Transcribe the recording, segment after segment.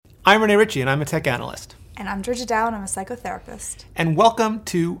I'm Rene Ritchie, and I'm a tech analyst. And I'm Georgia Dow, and I'm a psychotherapist. And welcome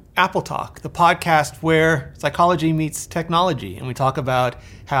to Apple Talk, the podcast where psychology meets technology. And we talk about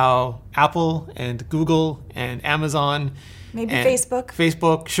how Apple and Google and Amazon... Maybe and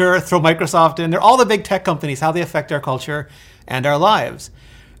Facebook, sure, throw Microsoft in. They're all the big tech companies, how they affect our culture and our lives.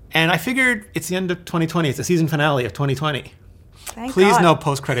 And I figured it's the end of 2020. It's the season finale of 2020. Thank Please God. No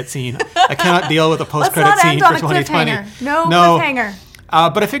post-credit scene. I cannot deal with a post-credit scene for 2020. No cliffhanger.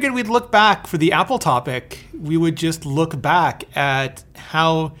 But I figured we'd look back for the Apple topic. We would just look back at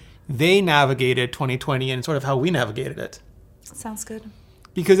how they navigated 2020 and sort of how we navigated it. Sounds good.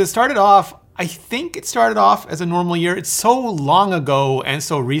 Because I think it started off as a normal year. It's so long ago and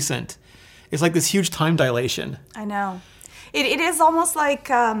so recent. It's like this huge time dilation. I know. It is almost like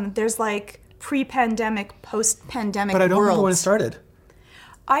there's like pre-pandemic, post-pandemic worlds. But I don't remember when it started.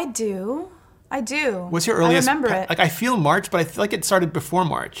 I do. What's your earliest? I remember it. Like I feel March, but I feel like it started before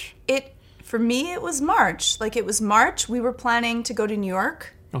March. For me, it was March. Like it was March. We were planning to go to New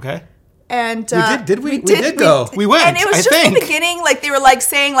York. Okay. And we did go. We went. And it was the beginning. Like they were like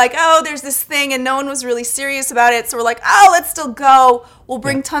saying like, oh, there's this thing, and no one was really serious about it. So we're like, oh, let's still go. We'll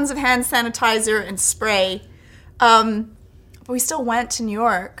bring tons of hand sanitizer and spray. But we still went to New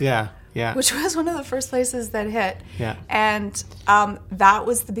York. Yeah. Which was one of the first places that hit. Yeah. And that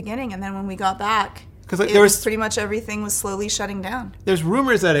was the beginning. And then when we got back, there was pretty much everything was slowly shutting down. There's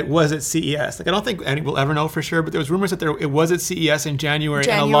rumors that it was at CES. Like I don't think anyone will ever know for sure, but there was rumors that it was at CES in January,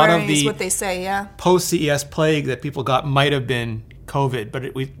 and a lot of the is what they say, yeah. Post-CES plague that people got might have been COVID,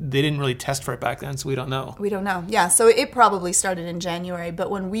 but they didn't really test for it back then, so we don't know. We don't know. Yeah, so it probably started in January,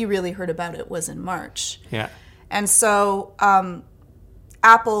 but when we really heard about it was in March. Yeah. And so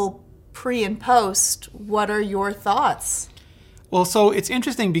Apple pre and post, what are your thoughts? Well, so it's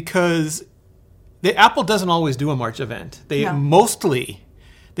interesting because Apple doesn't always do a March event. They mostly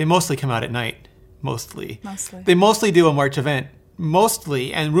come out at night. Mostly. They mostly do a March event.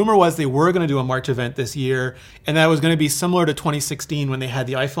 Mostly. And rumor was they were going to do a March event this year, and that was going to be similar to 2016 when they had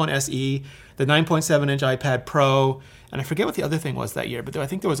the iPhone SE, the 9.7-inch iPad Pro, and I forget what the other thing was that year, but I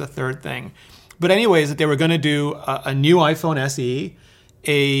think there was a third thing. But anyways, that they were going to do a new iPhone SE,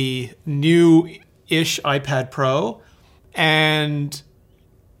 a new-ish iPad Pro, and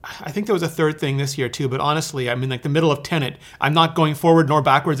I think there was a third thing this year too, but honestly, I'm in like the middle of Tenet. I'm not going forward nor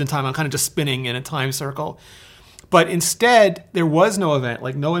backwards in time. I'm kind of just spinning in a time circle. But instead, there was no event,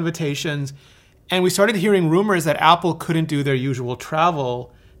 like no invitations. And we started hearing rumors that Apple couldn't do their usual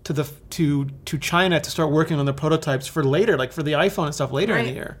travel to China to start working on the prototypes for later, like for the iPhone and stuff later in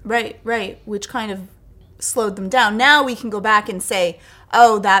the year. Right. Which kind of slowed them down. Now we can go back and say,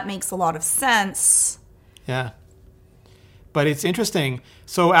 oh, that makes a lot of sense. Yeah. But it's interesting.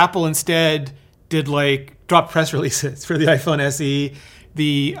 So Apple instead did drop press releases for the iPhone SE,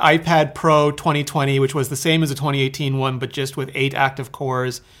 the iPad Pro 2020, which was the same as the 2018 one, but just with 8 active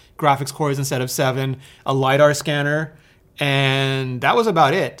cores, graphics cores instead of 7, a LiDAR scanner, and that was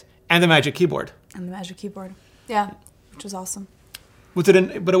about it. And the Magic Keyboard. Yeah, which was awesome. But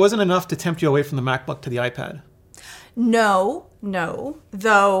it wasn't enough to tempt you away from the MacBook to the iPad. No.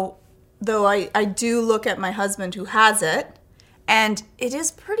 Though I do look at my husband who has it, and it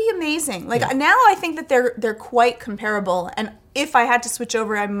is pretty amazing. Now I think that they're quite comparable, and if I had to switch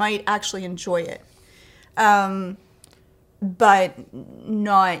over, I might actually enjoy it. But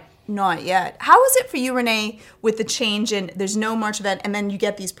not yet. How is it for you, Renee, with the change in there's no March event and then you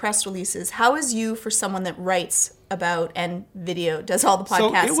get these press releases? How is you for someone that writes about and does all the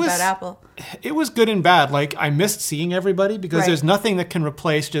podcasts about Apple? It was good and bad. I missed seeing everybody because there's nothing that can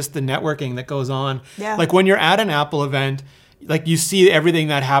replace just the networking that goes on. Yeah. When you're at an Apple event, you see everything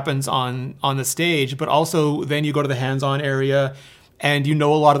that happens on the stage, but also then you go to the hands-on area and you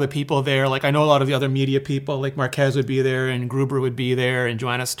know a lot of the people there. I know a lot of the other media people, Marquez would be there and Gruber would be there and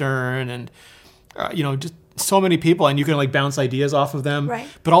Joanna Stern and, just so many people, and you can bounce ideas off of them. Right.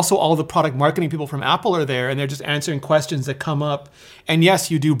 But also all the product marketing people from Apple are there and they're just answering questions that come up. And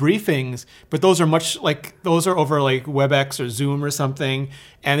yes, you do briefings, but those are those are over WebEx or Zoom or something.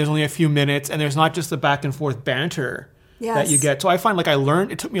 And there's only a few minutes and there's not just the back and forth banter. That you get. So I find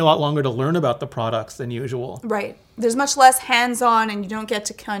it took me a lot longer to learn about the products than usual. Right. There's much less hands-on and you don't get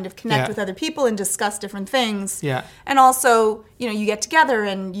to kind of connect with other people and discuss different things. Yeah. And also, you get together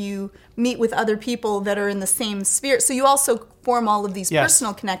and you meet with other people that are in the same sphere. So you also form all of these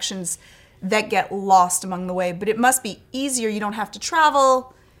personal connections that get lost along the way. But it must be easier. You don't have to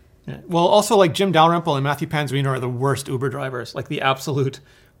travel. Yeah. Well, also Jim Dalrymple and Matthew Panzarino are the worst Uber drivers, the absolute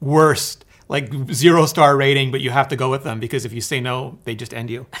worst. 0-star rating, but you have to go with them because if you say no, they just end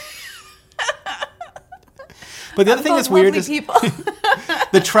you. But the other thing that's weird is people.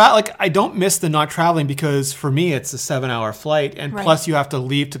 I don't miss the not traveling because for me it's a 7-hour flight, and plus you have to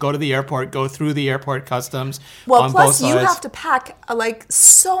leave to go to the airport, go through the airport customs. Well, plus you have to pack like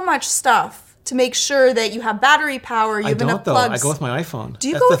so much stuff to make sure that you have battery power. You have enough plugs. I go with my iPhone. Do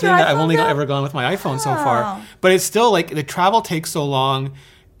you go with your iPhone? I've only ever gone with my iPhone so far, but it's still like the travel takes so long,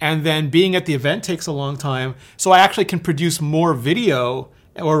 and then being at the event takes a long time. So I actually can produce more video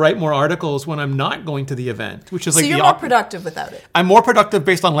or write more articles when I'm not going to the event, which is like you're more productive without it. I'm more productive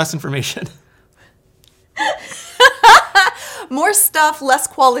based on less information. More stuff, less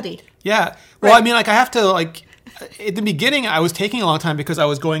quality. Yeah. Well, I mean, like I have to like at the beginning, I was taking a long time because I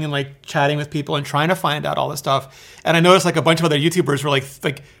was going and like chatting with people and trying to find out all this stuff. And I noticed like a bunch of other YouTubers were like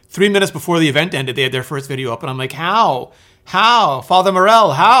 3 minutes before the event ended, they had their first video up, and I'm like, how, Father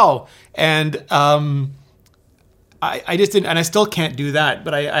Morel, how? And I just didn't, and I still can't do that,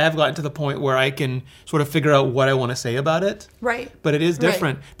 but I have gotten to the point where I can sort of figure out what I want to say about it. Right. But it is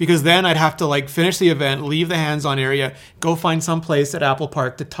different because then I'd have to like finish the event, leave the hands-on area, go find some place at Apple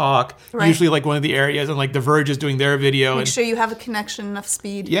Park to talk, usually like one of the areas, and like The Verge is doing their video. Make sure you have a connection, enough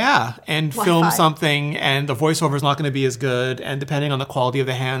speed. Yeah, and Wi-Fi. Film something, and the voiceover is not going to be as good, and depending on the quality of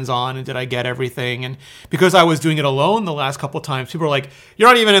the hands-on, and did I get everything, and because I was doing it alone the last couple of times, people were like, you're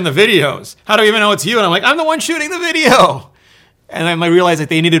not even in the videos. How do we even know it's you? And I'm like, I'm the one shooting the video. And then I realized that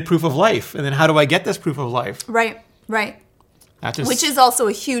they needed proof of life. And then how do I get this proof of life? Right. Which is also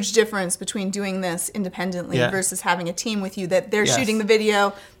a huge difference between doing this independently versus having a team with you that they're shooting the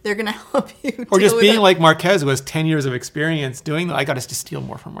video, they're going to help you. Or just being like Marquez, who has 10 years of experience doing that. I got to just steal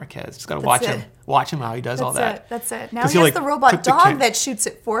more from Marquez. Just got to watch him how he does all that. That's it. Now he has the robot dog that shoots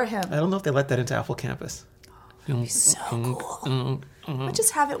it for him. I don't know if they let that into Apple Campus. That'd be so cool. I'd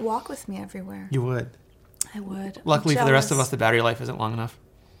just have it walk with me everywhere. You would. I would. Luckily for the rest of us, the battery life isn't long enough.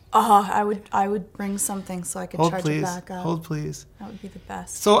 I would bring something so I could charge it back up. Hold, please. That would be the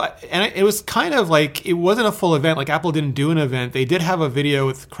best. So, and it was kind of like, it wasn't a full event. Like Apple didn't do an event. They did have a video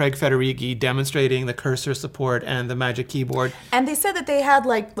with Craig Federighi demonstrating the cursor support and the Magic Keyboard. And they said that they had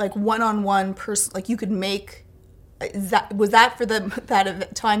like one-on-one person, like you could make. Was that for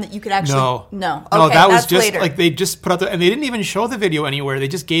that time that you could actually? No. Okay, no, that was just later. Like they just put out and they didn't even show the video anywhere. They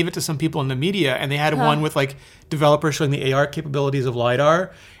just gave it to some people in the media, and they had one with like developers showing the AR capabilities of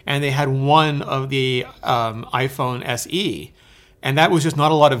LiDAR, and they had one of the iPhone SE, and that was just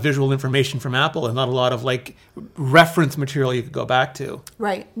not a lot of visual information from Apple, and not a lot of like reference material you could go back to.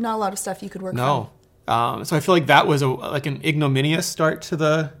 Right, not a lot of stuff you could work. No, so I feel like that was like an ignominious start to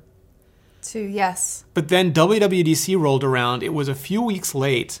the. Yes. But then WWDC rolled around. It was a few weeks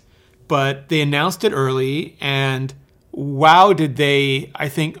late, but they announced it early, and wow, did they, I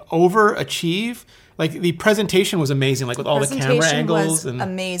think, overachieve. Like, the presentation was amazing, like with all the camera angles. Was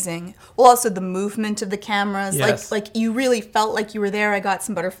amazing. Well, also the movement of the cameras. Yes. Like you really felt like you were there. I got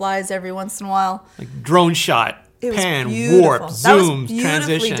some butterflies every once in a while. Like drone shot, pan, warp, zoom,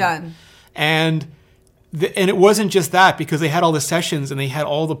 transition. Done. And it wasn't just that, because they had all the sessions and they had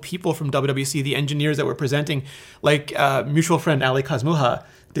all the people from WWDC, the engineers that were presenting. Like mutual friend Ali Kazmuha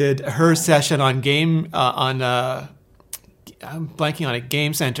did her session on I'm blanking on it,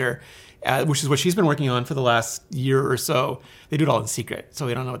 Game Center, which is what she's been working on for the last year or so. They do it all in secret, so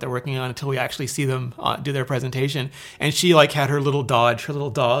we don't know what they're working on until we actually see them do their presentation. And she like had her little dog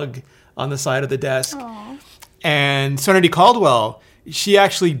on the side of the desk. Aww. And Serenity Caldwell, she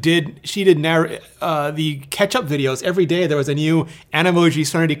did the catch-up videos. Every day there was a new Animoji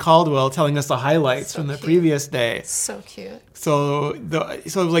Serenity Caldwell telling us the highlights from the previous day. So cute. So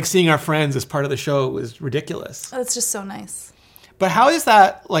like seeing our friends as part of the show was ridiculous. Oh, it's just so nice. But how is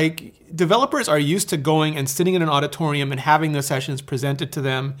that, like, developers are used to going and sitting in an auditorium and having those sessions presented to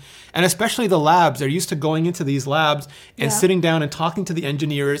them, and especially the labs, they're used to going into these labs and sitting down and talking to the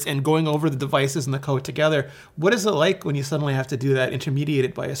engineers and going over the devices and the code together. What is it like when you suddenly have to do that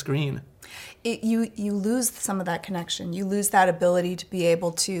intermediated by a screen? You lose some of that connection. You lose that ability to be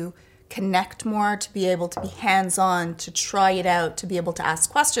able to connect more, to be able to be hands-on, to try it out, to be able to ask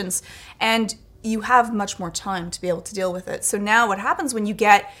questions. And you have much more time to be able to deal with it. So now what happens when you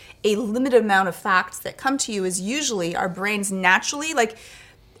get a limited amount of facts that come to you is usually our brains naturally, like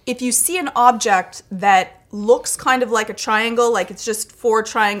if you see an object that looks kind of like a triangle, like it's just 4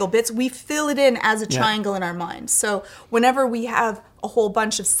 triangle bits, we fill it in as a triangle in our mind. So whenever we have a whole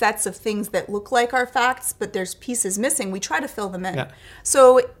bunch of sets of things that look like our facts, but there's pieces missing, we try to fill them in. Yeah.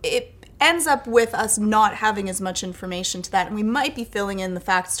 So ends up with us not having as much information to that, and we might be filling in the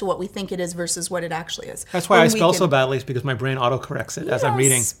facts to what we think it is versus what it actually is. That's why I spell so badly, is because my brain autocorrects it as I'm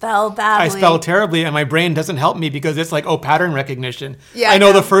reading. Spell badly. I spell terribly, and my brain doesn't help me because it's like, pattern recognition. Yeah, I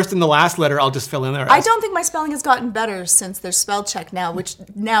know the first and the last letter, I'll just fill in the rest. I don't think my spelling has gotten better since there's spell check now, which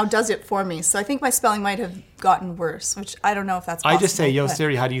now does it for me. So I think my spelling might have gotten worse, which I don't know if that's possible. I just say, yo,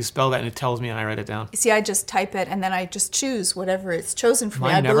 Siri, how do you spell that? And it tells me, and I write it down. See, I just type it, and then I just choose whatever it's chosen for me.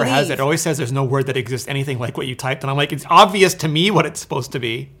 Mine never has it. It always says there's no word that exists anything like what you typed. And I'm like, it's obvious to me what it's supposed to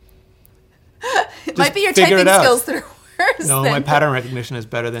be. It might be your typing skills that are worse. No, my pattern recognition is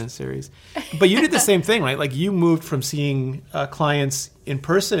better than Siri's. But you did the same thing, right? Like you moved from seeing clients in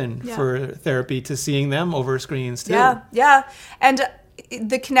person for therapy to seeing them over screens too. Yeah. And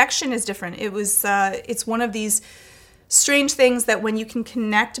the connection is different. It's one of these strange things that when you can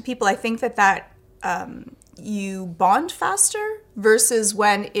connect to people, I think that you bond faster versus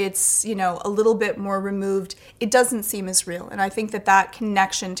when it's, a little bit more removed, it doesn't seem as real. And I think that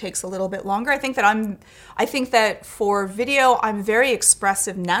connection takes a little bit longer. I think that for video, I'm very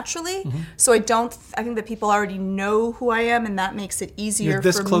expressive naturally. Mm-hmm. So I think that people already know who I am, and that makes it easier for me. You're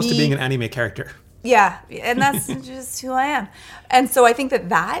this close to being an anime character. Yeah, and that's just who I am. And so I think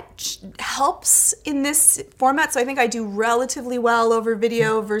that helps in this format. So I think I do relatively well over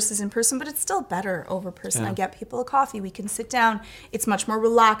video versus in person, but it's still better over person. Yeah. I get people a coffee. We can sit down. It's much more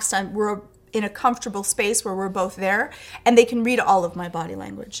relaxed. We're in a comfortable space where we're both there, and they can read all of my body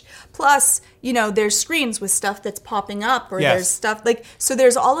language. Plus, there's screens with stuff that's popping up, or there's stuff so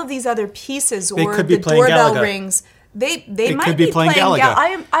there's all of these other pieces, or the doorbell rings. They might be playing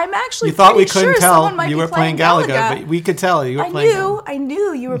Galaga. I'm actually. You thought we couldn't tell you were playing Galaga, but we could tell you were playing. I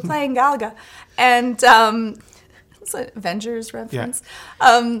knew you were playing Galaga, and it's an Avengers reference.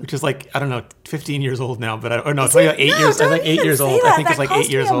 Yeah. Which is like, I don't know, 15 years old now, but it's like 8 years. I think 8 years old. I think it's like 8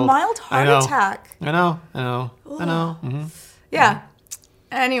 years old. A mild heart attack. I know. Mm-hmm. Yeah.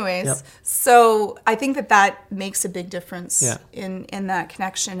 Anyways, so I think that makes a big difference in that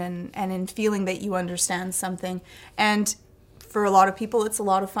connection and in feeling that you understand something. And for a lot of people, it's a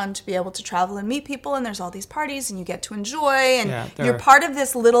lot of fun to be able to travel and meet people, and there's all these parties, and you get to enjoy, and you're part of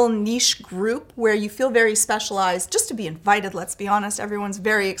this little niche group where you feel very specialized just to be invited. Let's be honest, everyone's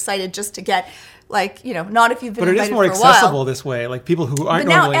very excited just to get, not if you've been invited for a while. But it is more accessible this way. Like people who aren't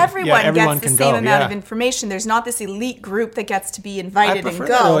normally... But now everyone gets the same amount of information. There's not this elite group that gets to be invited and go.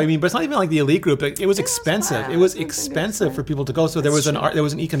 That, though. But it's not even like the elite group. It was expensive. It was expensive for people to go. So there was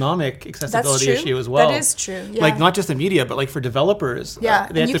an economic accessibility issue as well. That is true. Yeah. Like not just the media, but like for developers. Yeah,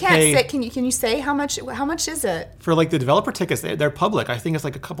 and you can't say. Can you say how much is it? For like the developer tickets, they're public. I think it's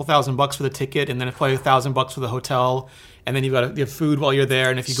like a couple $1,000 for the ticket, and then it's probably $1,000 for the hotel. And then you have food while you're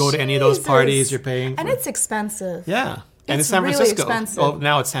there, and if you go to any of those parties, you're paying. And it's expensive. Yeah, and it's San Francisco. Really expensive. Well,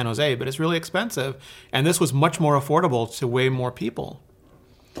 now it's San Jose, but it's really expensive. And this was much more affordable to way more people.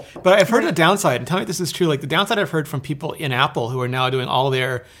 But I've heard a downside, and tell me if this is true. Like the downside I've heard from people in Apple who are now doing all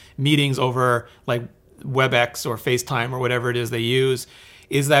their meetings over like WebEx or FaceTime or whatever it is they use,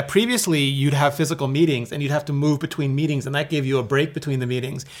 is that previously you'd have physical meetings and you'd have to move between meetings, and that gave you a break between the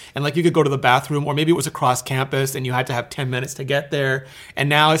meetings. And like you could go to the bathroom, or maybe it was across campus and you had to have 10 minutes to get there. And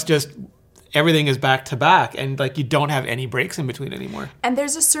now it's just everything is back to back, and like you don't have any breaks in between anymore. And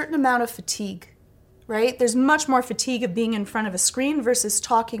there's a certain amount of fatigue, right? There's much more fatigue of being in front of a screen versus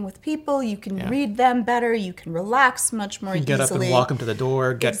talking with people. You can read them better. You can relax much more easily. Get up and walk them to the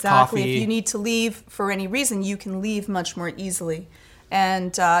door, get coffee. Exactly. If you need to leave for any reason, you can leave much more easily.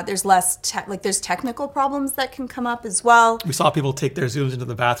 And there's less, there's technical problems that can come up as well. We saw people take their Zooms into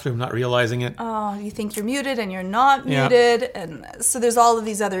the bathroom, not realizing it. Oh, you think you're muted and you're not muted. And so there's all of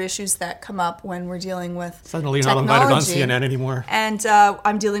these other issues that come up when we're dealing with Suddenly you're not invited on CNN anymore. And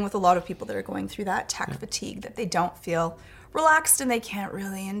I'm dealing with a lot of people that are going through that tech fatigue, that they don't feel relaxed and they can't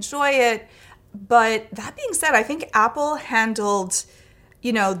really enjoy it. But that being said, I think Apple handled,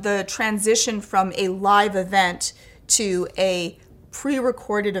 the transition from a live event to a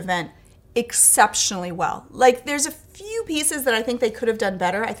pre-recorded event exceptionally well. Like there's a few pieces that I think they could have done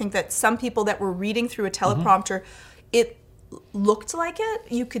better. I think that some people that were reading through a teleprompter, it looked like it.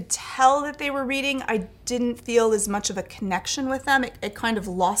 You could tell that they were reading. I didn't feel as much of a connection with them. It kind of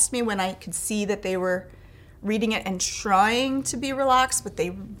lost me when I could see that they were reading it and trying to be relaxed, but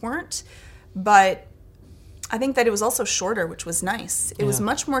they weren't. But I think that it was also shorter, which was nice. It was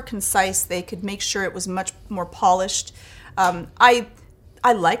much more concise. They could make sure it was much more polished.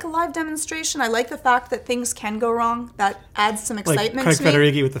 I like a live demonstration. I like the fact that things can go wrong. That adds some excitement like to me.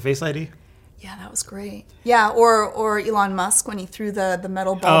 Craig Federighi with the Face ID? Yeah, that was great. Yeah, or Elon Musk when he threw the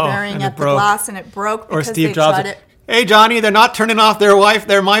metal ball bearing at the glass and it broke because Steve Jobs. Hey, Johnny, they're not turning off their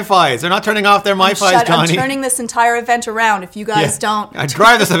MiFis. They're not turning off their MiFis, Johnny. I'm turning this entire event around if you guys don't. I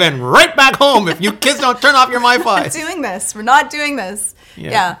drive this event right back home if you kids don't turn off your MiFi. We're not doing this. We're not doing this.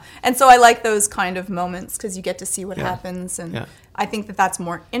 Yeah. And so I like those kind of moments because you get to see what happens. And I think that that's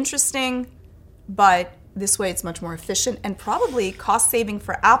more interesting, but this way it's much more efficient and probably cost-saving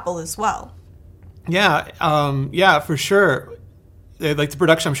for Apple as well. Yeah, for sure. Like the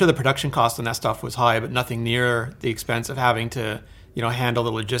production, I'm sure the production cost on that stuff was high, but nothing near the expense of having to, handle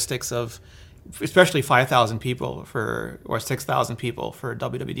the logistics of, especially 5,000 people or 6,000 people for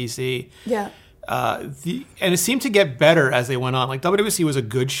WWDC. Yeah. And it seemed to get better as they went on. Like WWDC was a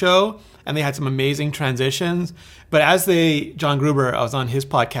good show, and they had some amazing transitions. But John Gruber, I was on his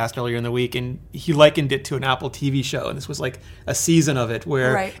podcast earlier in the week, and he likened it to an Apple TV show. And this was like a season of it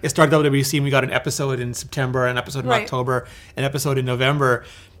where it started WWDC, and we got an episode in September, an episode in October, an episode in November.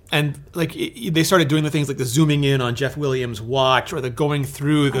 And like they started doing the things like the zooming in on Jeff Williams' watch, or the going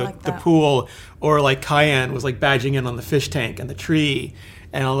through the pool, or like Cayenne was like badging in on the fish tank and the tree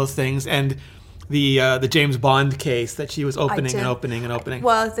and all those things. And the James Bond case that she was opening and opening and opening.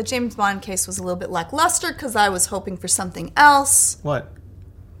 Well, the James Bond case was a little bit lackluster because I was hoping for something else. What?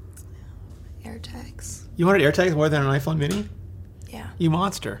 AirTags. You wanted AirTags more than an iPhone mini? Yeah. You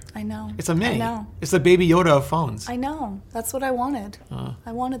monster. I know. It's a mini. I know. It's the Baby Yoda of phones. I know. That's what I wanted.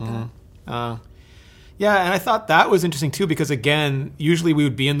 I wanted that. Yeah, and I thought that was interesting too because, again, usually we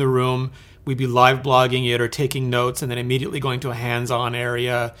would be in the room, we'd be live blogging it or taking notes and then immediately going to a hands-on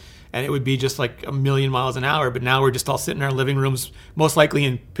area. And it would be just like a million miles an hour. But now we're just all sitting in our living rooms, most likely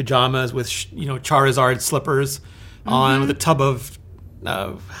in pajamas with, Charizard slippers on, with a tub of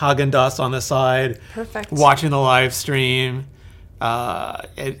Haagen-Dazs on the side. Perfect. Watching the live stream.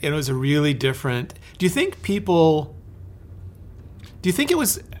 It was a really different... Do you think it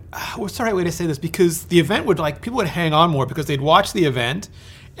was... What's the right way to say this? Because the event would, people would hang on more because they'd watch the event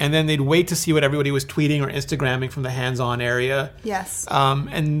and then they'd wait to see what everybody was tweeting or Instagramming from the hands-on area. Yes.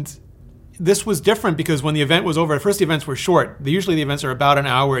 And this was different because when the event was over, at first the events were short. Usually the events are about an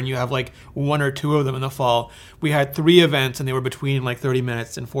hour and you have like one or two of them in the fall. We had 3 events and they were between like 30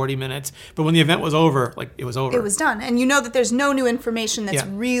 minutes and 40 minutes. But when the event was over, it was over. It was done. And you know that there's no new information that's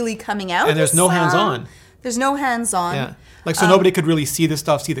really coming out. And there's no hands-on. There's no hands-on. Yeah. So nobody could really see the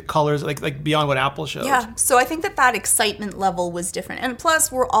stuff, see the colors, like beyond what Apple showed. Yeah. So I think that excitement level was different. And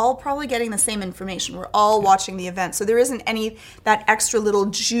plus, we're all probably getting the same information. We're all watching the event. So there isn't that extra little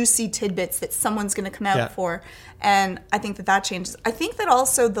juicy tidbits that someone's going to come out for. And I think that changes. I think that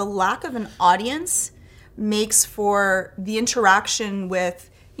also the lack of an audience makes for the interaction with,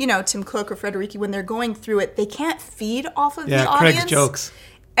 Tim Cook or Frederici, when they're going through it, they can't feed off of the audience. Craig's jokes.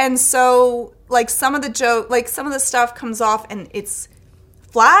 And so, some of the stuff comes off and it's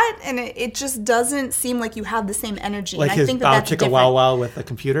flat, and it just doesn't seem like you have the same energy. Like and his I think bow chicka wow wow with the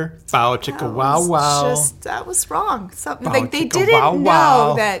computer. Bow chicka wow wow. That was wrong. They didn't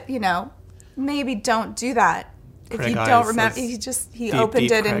know that maybe don't do that. If you don't remember, he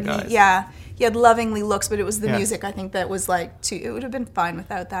opened it and he had lovingly looks, but it was the music. I think that was it would have been fine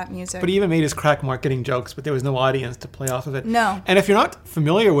without that music. But he even made his crack marketing jokes, but there was no audience to play off of it. No. And if you're not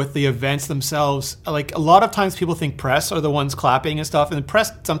familiar with the events themselves, a lot of times people think press are the ones clapping and stuff, and the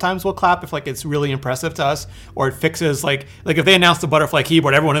press sometimes will clap if it's really impressive to us, or it fixes like if they announce the butterfly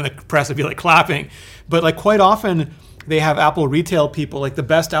keyboard, everyone in the press would be clapping. But quite often they have Apple retail people, the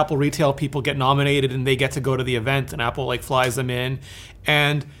best Apple retail people get nominated and they get to go to the event and Apple flies them in.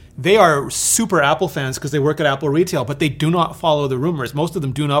 And they are super Apple fans because they work at Apple retail, but they do not follow the rumors. Most of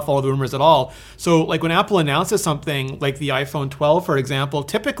them do not follow the rumors at all. So when Apple announces something like the iPhone 12, for example,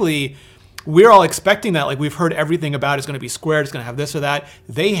 typically we're all expecting that. We've heard everything about it's going to be squared, it's going to have this or that.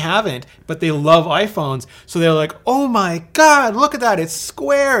 They haven't, but they love iPhones. So they're like, oh my God, look at that, it's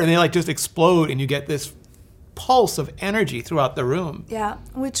square. And they just explode and you get this pulse of energy throughout the room. Yeah,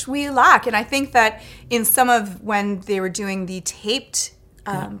 which we lack. And I think that in some of when they were doing the taped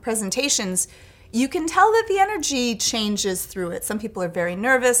presentations, you can tell that the energy changes through it. Some people are very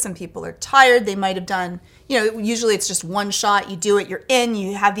nervous, some people are tired. They might have done, usually it's just one shot, you do it, you're in,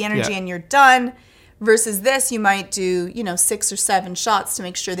 you have the energy and you're done. Versus this, you might do, 6 or 7 shots to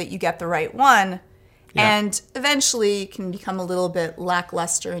make sure that you get the right one. Yeah. And eventually it can become a little bit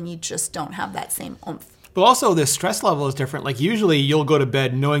lackluster and you just don't have that same oomph. But also the stress level is different. Usually you'll go to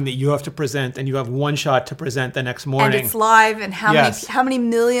bed knowing that you have to present and you have one shot to present the next morning. And it's live and how many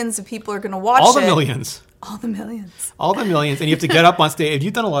millions of people are going to watch it. All the millions. All the millions. All the millions. And you have to get up on stage. If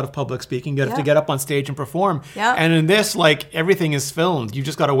you've done a lot of public speaking, you have to get up on stage and perform. Yeah. And in this, everything is filmed. You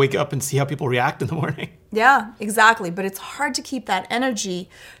just got to wake up and see how people react in the morning. Yeah, exactly. But it's hard to keep that energy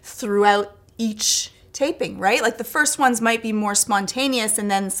throughout each taping, right? Like the first ones might be more spontaneous, and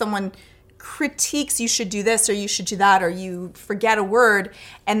then someone critiques you should do this or you should do that, or you forget a word,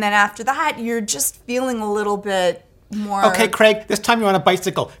 and then after that you're just feeling a little bit more. Okay, Craig, this time you're on a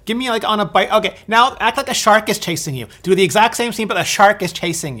bicycle. Give me like on a bike. Okay, now act like a shark is chasing you. Do the exact same scene, but a shark is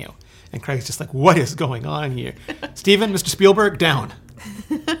chasing you. And Craig's just like, what is going on here? Steven, Mr. Spielberg, down.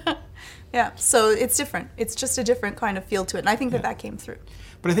 Yeah, so it's different. It's just a different kind of feel to it, and I think that came through.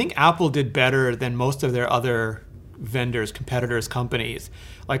 But I think Apple did better than most of their other vendors, competitors, companies.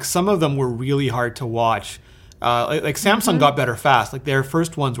 Like some of them were really hard to watch. Like Samsung got better fast. Like their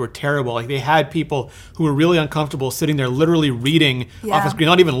first ones were terrible. Like they had people who were really uncomfortable sitting there literally reading off a screen,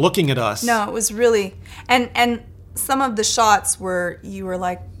 not even looking at us. No, it was really, and some of the shots where you were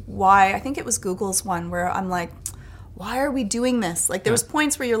like, why? I think it was Google's one where I'm like, why are we doing this? Like there was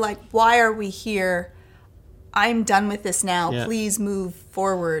points where you're like, why are we here? I'm done with this now. Yeah. Please move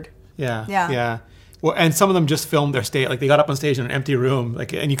forward. Yeah. Well, and some of them just filmed their stage. Like they got up on stage in an empty room,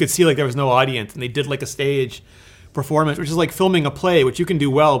 like, and you could see like there was no audience, and they did like a stage performance, which is like filming a play, which you can do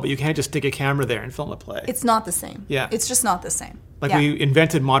well, but you can't just stick a camera there and film a play. It's not the same. Yeah. It's just not the same. Like we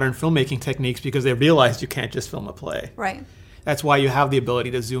invented modern filmmaking techniques because they realized you can't just film a play. Right. That's why you have the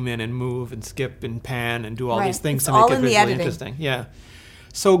ability to zoom in and move and skip and pan and do all these things it's to make all it in the visually editing. interesting. Yeah.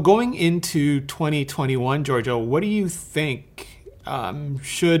 So going into 2021, Georgia, what do you think?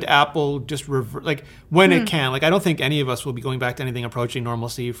 Should Apple just revert, like when it can? Like I don't think any of us will be going back to anything approaching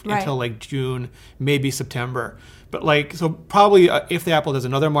normalcy until like June, maybe September. But like, so probably if the Apple does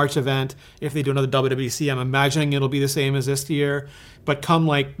another March event, if they do another WWDC, I'm imagining it'll be the same as this year. But come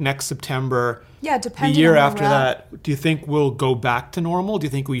like next September, depending the year on where after that, do you think we'll go back to normal? Do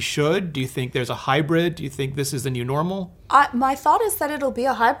you think we should? Do you think there's a hybrid? Do you think this is the new normal? My thought is that it'll be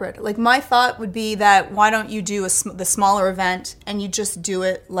a hybrid. Like my thought would be that why don't you do the smaller event and you just do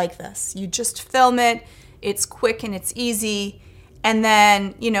it like this? You just film it. It's quick and it's easy. And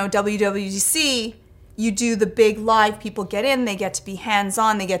then, WWDC, you do the big live, people get in, they get to be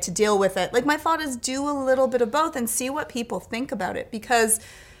hands-on, they get to deal with it. Like my thought is do a little bit of both and see what people think about it, because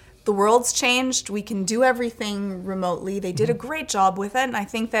the world's changed. We can do everything remotely. They did a great job with it, and I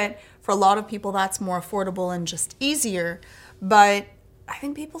think that for a lot of people that's more affordable and just easier. But I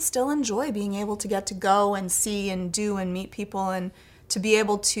think people still enjoy being able to get to go and see and do and meet people and to be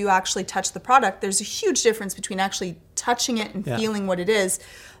able to actually touch the product. There's a huge difference between actually touching it and feeling what it is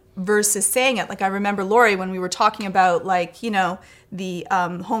versus saying it. Like I remember, Lori, when we were talking about the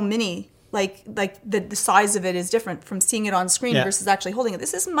Home Mini, like the size of it is different from seeing it on screen versus actually holding it.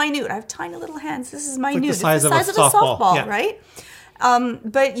 This is minute. I have tiny little hands. This is minute. Like the size of a softball, right?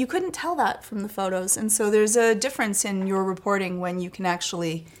 But you couldn't tell that from the photos. And so there's a difference in your reporting when you can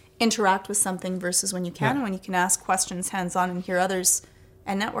actually interact with something versus when you can, and when you can ask questions hands-on and hear others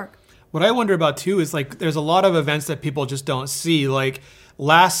and network. What I wonder about too is like there's a lot of events that people just don't see. Like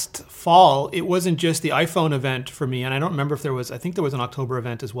last fall, it wasn't just the iPhone event for me, and I don't remember if I think there was an October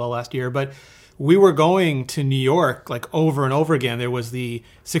event as well last year, but we were going to New York like over and over again. There was the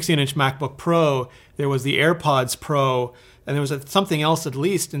 16-inch MacBook Pro, there was the AirPods Pro, and there was something else at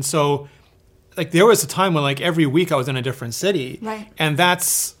least. And so like there was a time when like every week I was in a different city. Right. And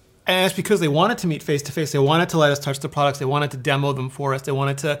that's because they wanted to meet face to face. They wanted to let us touch the products. They wanted to demo them for us. They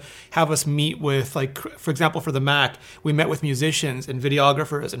wanted to have us meet with, like, for example, for the Mac, we met with musicians and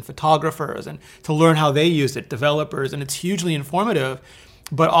videographers and photographers and to learn how they used it, developers, and it's hugely informative.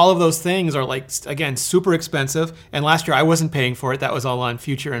 But all of those things are like, again, super expensive. And last year I wasn't paying for it. That was all on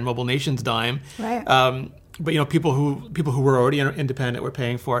Future and Mobile Nation's dime. Right. But people who were already independent were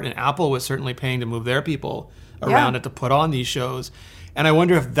paying for it, and Apple was certainly paying to move their people around it to put on these shows. And I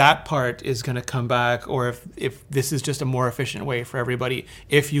wonder if that part is going to come back, or if this is just a more efficient way for everybody,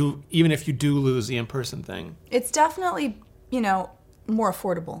 even if you do lose the in-person thing. It's definitely, more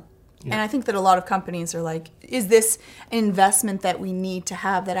affordable. Yeah. And I think that a lot of companies are like, is this an investment that we need to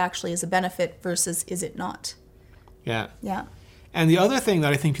have that actually is a benefit versus is it not? Yeah. Yeah. And the other thing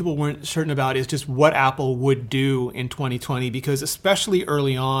that I think people weren't certain about is just what Apple would do in 2020, because especially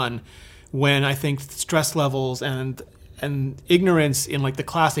early on, when I think stress levels and ignorance in like the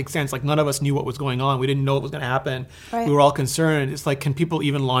classic sense, like none of us knew what was going on. We didn't know what was going to happen. Right. We were all concerned. It's like, can people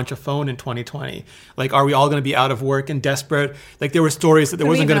even launch a phone in 2020? Like, are we all going to be out of work and desperate? Like there were stories that there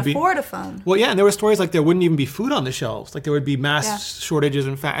wasn't going to be. afford a phone. Well, yeah, and there were stories like there wouldn't even be food on the shelves. Like there would be mass shortages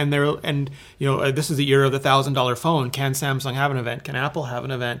and this is the year of the $1,000 phone. Can Samsung have an event? Can Apple have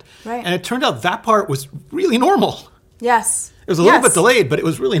an event? Right. And it turned out that part was really normal. Yes. It was a little bit delayed, but it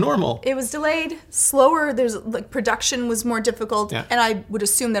was really normal. It was delayed, slower. There's like production was more difficult, and I would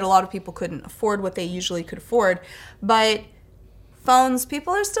assume that a lot of people couldn't afford what they usually could afford. But phones,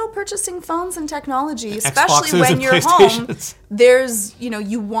 people are still purchasing phones and technology, especially Xboxes when and you're home. PlayStations. There's,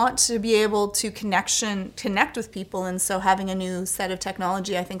 you want to be able to connect with people. And so having a new set of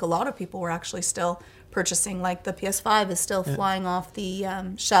technology, I think a lot of people were actually still purchasing. Like the PS5 is still flying off the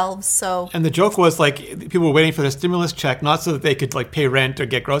shelves. So, and the joke was like people were waiting for their stimulus check, not so that they could like pay rent or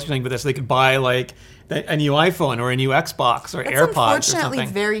get groceries, but so they could buy like a new iPhone or a new Xbox or AirPods or something. Unfortunately,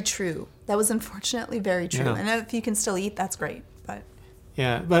 very true. That was unfortunately very true. Yeah. And if you can still eat, that's great. But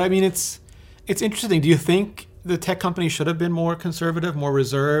yeah, but I mean, it's interesting. Do you think the tech companies should have been more conservative, more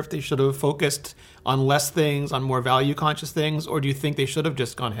reserved? They should have focused on less things, on more value-conscious things, or do you think they should have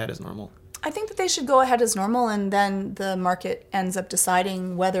just gone ahead as normal? I think that they should go ahead as normal, and then the market ends up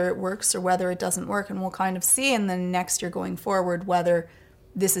deciding whether it works or whether it doesn't work, and we'll kind of see in the next year going forward whether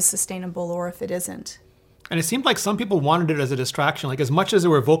this is sustainable or if it isn't. And it seemed like some people wanted it as a distraction. Like as much as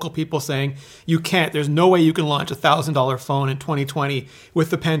there were vocal people saying, you can't, there's no way you can launch a $1,000 phone in 2020 with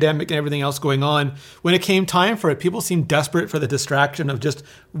the pandemic and everything else going on. When it came time for it, people seemed desperate for the distraction of just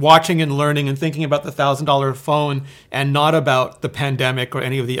watching and learning and thinking about the $1,000 phone and not about the pandemic or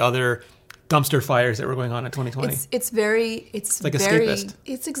any of the other dumpster fires that were going on in 2020. It's like escapist.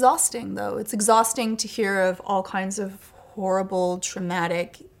 It's exhausting though. It's exhausting to hear of all kinds of horrible,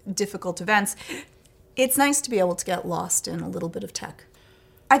 traumatic, difficult events. It's nice to be able to get lost in a little bit of tech.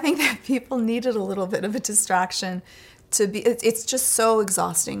 I think that people needed a little bit of a distraction to be. It's just so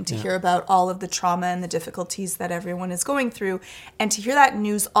exhausting to hear about all of the trauma and the difficulties that everyone is going through, and to hear that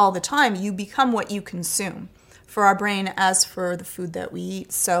news all the time. You become what you consume. For our brain as for the food that we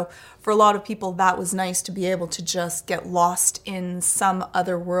eat. So for a lot of people, that was nice to be able to just get lost in some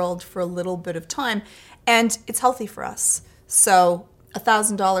other world for a little bit of time. And it's healthy for us. So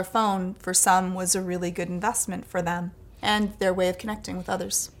 $1,000 phone for some was a really good investment for them and their way of connecting with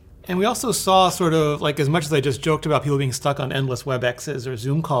others. And we also saw sort of like, as much as I just joked about people being stuck on endless WebExes or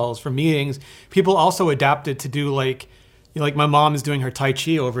Zoom calls for meetings, people also adapted to do like my mom is doing her Tai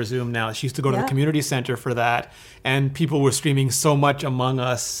Chi over Zoom now. She used to go to the community center for that. And people were streaming so much Among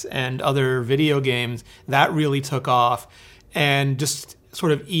Us and other video games. That really took off. And just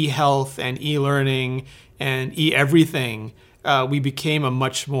sort of e-health and e-learning and e-everything, we became a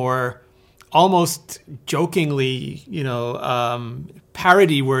much more almost jokingly,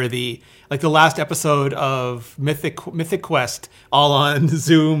 parody-worthy, like the last episode of Mythic Quest, all on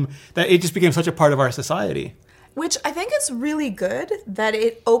Zoom, that it just became such a part of our society. Which I think is really good, that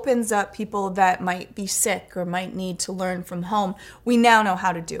it opens up people that might be sick or might need to learn from home. We now know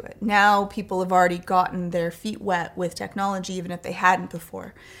how to do it. Now people have already gotten their feet wet with technology, even if they hadn't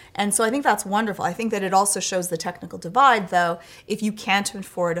before. And so I think that's wonderful. I think that it also shows the technical divide, though, if you can't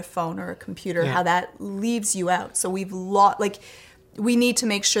afford a phone or a computer, how that leaves you out. So we need to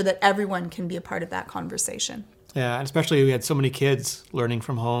make sure that everyone can be a part of that conversation. Yeah, and especially we had so many kids learning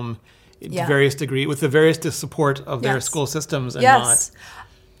from home to various degrees, with the various support of their school systems and not.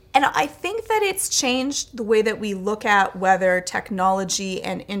 And I think that it's changed the way that we look at whether technology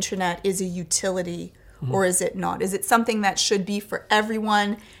and internet is a utility or is it not. Is it something that should be for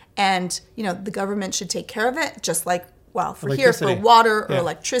everyone and, the government should take care of it, just like, for here, for water or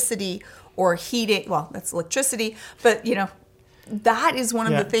electricity or heating. Well, that's electricity. But, that is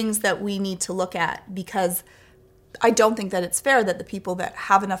one of the things that we need to look at, because I don't think that it's fair that the people that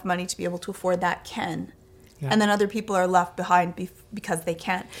have enough money to be able to afford that can. And then other people are left behind because they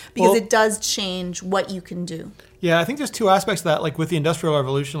can't. Because it does change what you can do. Yeah, I think there's two aspects of that. Like with the Industrial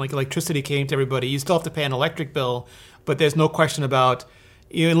Revolution, like electricity came to everybody. You still have to pay an electric bill, but there's no question about,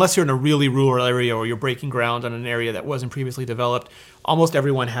 unless you're in a really rural area or you're breaking ground on an area that wasn't previously developed, almost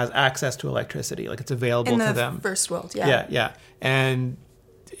everyone has access to electricity. Like it's available to them. In the first world, Yeah. And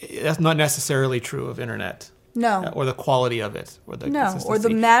that's not necessarily true of internet. No. Or the quality of it. Or the consistency. Or the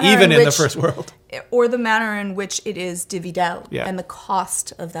manner even in the first world. Or the manner in which it is divvied out and the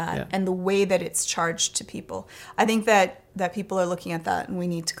cost of that and the way that it's charged to people. I think that people are looking at that, and we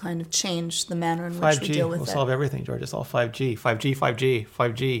need to kind of change the manner in which we deal with it. 5G will solve everything, George. It's all 5G. 5G, 5G,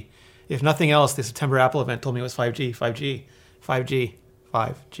 5G. If nothing else, the September Apple event told me it was 5G, 5G, 5G,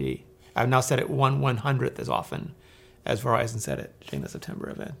 5G. I've now said it 1/100th as often as Verizon said it during the September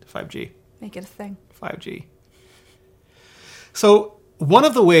event. 5G. Make it a thing. 5G. So one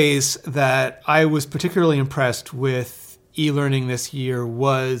of the ways that I was particularly impressed with e-learning this year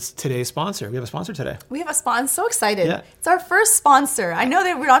was today's sponsor. We have a sponsor today. We have a sponsor. I'm so excited. Yeah. It's our first sponsor. I know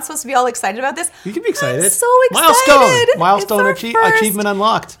that we're not supposed to be all excited about this. You can be excited. I'm so excited. Milestone achievement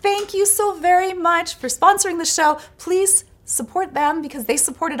unlocked. Thank you so very much for sponsoring the show. Please support them because they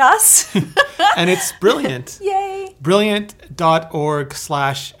supported us. And it's brilliant. Yay.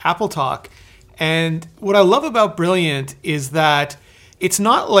 Brilliant.org/Apple Talk. And what I love about Brilliant is that it's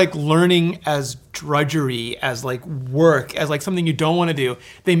not like learning as drudgery, as like work, as like something you don't want to do.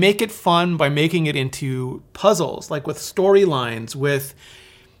 They make it fun by making it into puzzles, like with storylines, with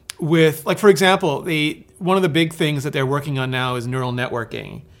like, for example, one of the big things that they're working on now is neural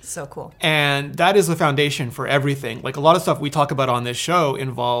networking. So cool. And that is the foundation for everything. Like a lot of stuff we talk about on this show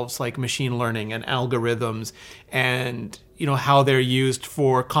involves like machine learning and algorithms and, you know, how they're used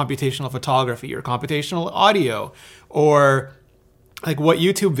for computational photography or computational audio, or like what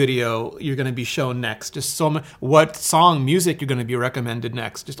YouTube video you're going to be shown next, just what song, music you're going to be recommended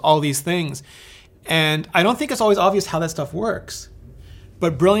next, just all these things. And I don't think it's always obvious how that stuff works.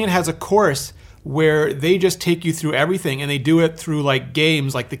 But Brilliant has a course where they just take you through everything, and they do it through like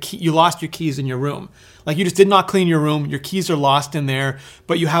games, like you lost your keys in your room. Like you just did not clean your room, your keys are lost in there,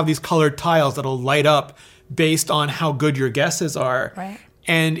 but you have these colored tiles that'll light up based on how good your guesses are. Right.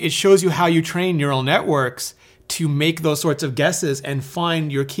 And it shows you how you train neural networks to make those sorts of guesses and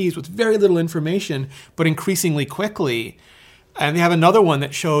find your keys with very little information, but increasingly quickly. And they have another one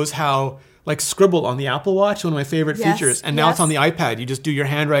that shows how, like Scribble on the Apple Watch, one of my favorite features. And now it's on the iPad. You just do your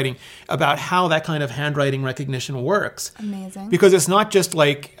handwriting, about how that kind of handwriting recognition works. Amazing. Because it's not just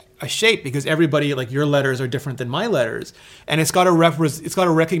like a shape, because everybody, like your letters are different than my letters. And it's got to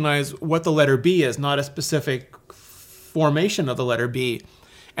recognize what the letter B is, not a specific formation of the letter B.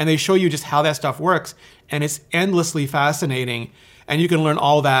 And they show you just how that stuff works. And it's endlessly fascinating. And you can learn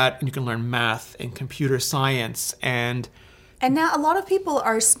all that, and you can learn math and computer science and now a lot of people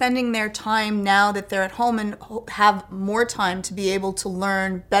are spending their time, now that they're at home and have more time to be able to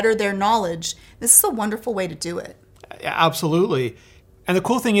learn, better their knowledge. This is a wonderful way to do it. Absolutely. And the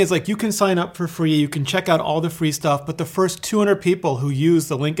cool thing is, like, you can sign up for free. You can check out all the free stuff. But the first 200 people who use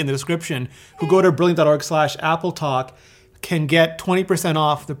the link in the description, who go to brilliant.org/AppleTalk, can get 20%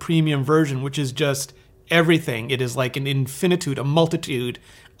 off the premium version, which is just everything. It is like an infinitude, a multitude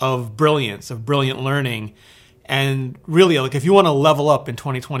of brilliance, of brilliant learning. And really, like, if you want to level up in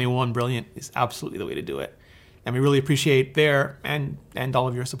 2021, Brilliant is absolutely the way to do it. And we really appreciate their and all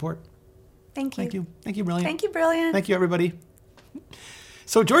of your support. Thank you. Thank you. Thank you, Brilliant. Thank you, Brilliant. Thank you, everybody.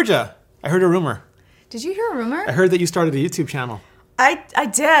 So, Georgia, I heard a rumor. Did you hear a rumor? I heard that you started a YouTube channel. I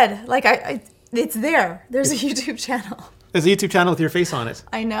did. Like, it's there. There's a YouTube channel. There's a YouTube channel with your face on it.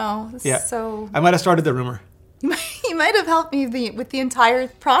 I know. Yeah. So I might have started the rumor. You might have helped me with the entire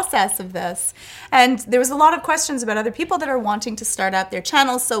process of this. And there was a lot of questions about other people that are wanting to start up their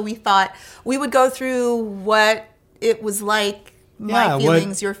channels. So we thought we would go through what it was like, my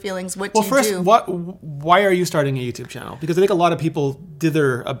feelings, your feelings, what do you do? Well, first, why are you starting a YouTube channel? Because I think a lot of people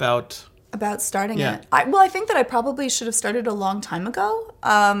dither about starting it. I think that I probably should have started a long time ago.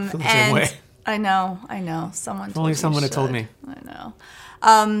 The same way. I know. Someone had told me. I know.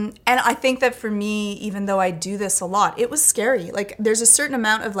 And I think that for me, even though I do this a lot, it was scary. Like, there's a certain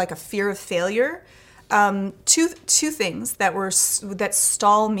amount of like a fear of failure. Two things that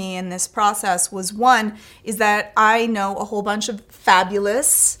stall me in this process was, one is that I know a whole bunch of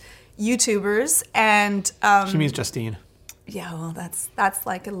fabulous YouTubers, and she means Justine. Yeah, well, that's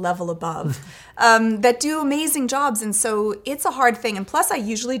like a level above, that do amazing jobs. And so it's a hard thing. And plus, I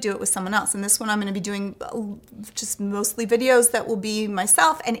usually do it with someone else. And this one, I'm going to be doing just mostly videos that will be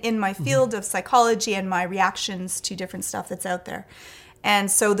myself and in my field of psychology and my reactions to different stuff that's out there. And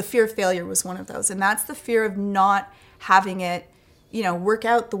so the fear of failure was one of those. And that's the fear of not having it, work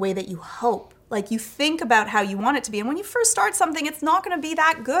out the way that you hope. Like, you think about how you want it to be. And when you first start something, it's not going to be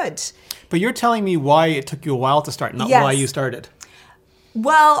that good. But you're telling me why it took you a while to start, not why you started.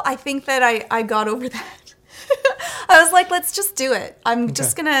 Well, I think that I got over that. I was like, let's just do it. I'm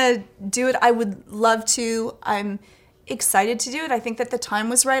just going to do it. I would love to. I'm excited to do it. I think that the time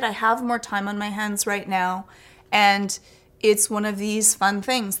was right. I have more time on my hands right now. And it's one of these fun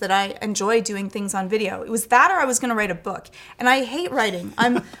things that I enjoy, doing things on video. It was that, or I was going to write a book. And I hate writing.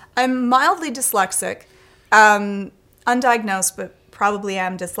 I'm mildly dyslexic, undiagnosed, but probably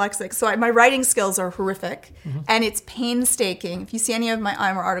am dyslexic. So my writing skills are horrific, and it's painstaking. If you see any of my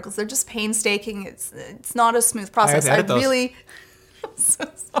IMR articles, they're just painstaking. It's not a smooth process. I'm so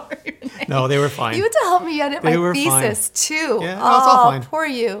sorry, Renee. No, they were fine. You had to help me edit my thesis too. Yeah, no, it's all fine. Poor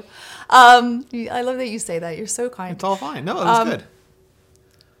you. I love that you say that. You're so kind. It's all fine. No, it was good.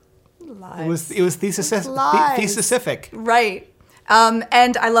 Lies. It was thesisific. Right.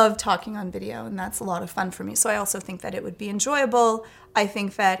 And I love talking on video, and that's a lot of fun for me. So I also think that it would be enjoyable. I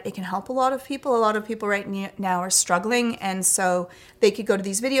think that it can help a lot of people. A lot of people right now are struggling, and so they could go to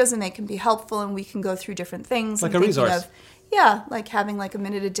these videos and they can be helpful, and we can go through different things. Like a resource. Like having like a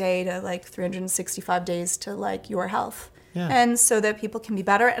minute a day to like 365 days to like your health. and so that people can be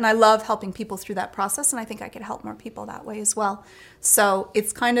better. And I love helping people through that process, and I think I could help more people that way as well. So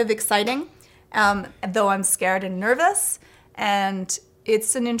it's kind of exciting, though I'm scared and nervous, and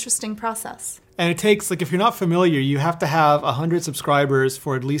it's an interesting process. And it takes, like, if you're not familiar, you have to have 100 subscribers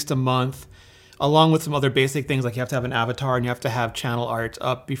for at least a month, along with some other basic things, like you have to have an avatar and you have to have channel art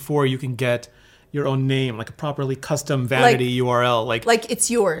up before you can get your own name, like a properly custom vanity URL. Like it's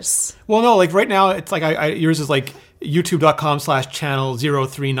yours. Well, no, like right now, it's like yours is like youtube.com/channel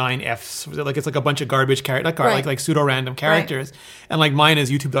 039F. Like it's like a bunch of garbage characters, like pseudo-random characters. And like mine is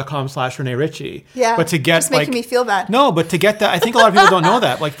youtube.com/Renee Ritchie. Yeah, but to get just making me feel bad. No, but to get that, I think a lot of people don't know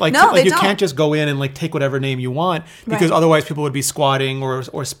that. No, you can't just go in and like take whatever name you want, because otherwise people would be squatting or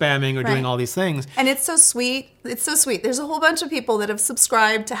spamming or doing all these things. And it's so sweet. It's so sweet. There's a whole bunch of people that have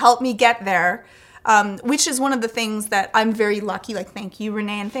subscribed to help me get there. Which is one of the things that I'm very lucky. Like, thank you,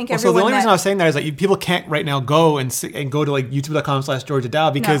 Renee, and thank everyone. So the only reason I was saying that is that people can't right now go and go to like youtube.com/Georgia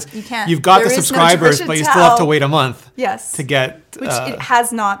Dow, because you can't. You've got there the subscribers, but you still have to wait a month. Yes. To get. Which it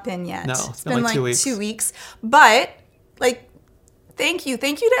has not been yet. No, it's been like 2 weeks. 2 weeks. But like, thank you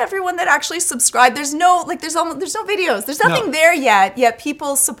to everyone that actually subscribed. There's no videos. There's nothing there yet. Yet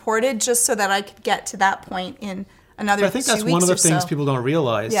people supported just so that I could get to that point in another 2 weeks. I think that's one of the things people don't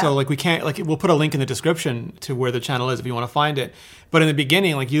realize. Yeah. So like we can't, like, we'll put a link in the description to where the channel is if you want to find it. But in the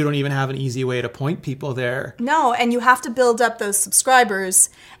beginning, like, you don't even have an easy way to point people there. No, and you have to build up those subscribers,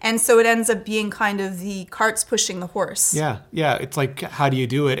 and so it ends up being kind of the carts pushing the horse. Yeah. It's like, how do you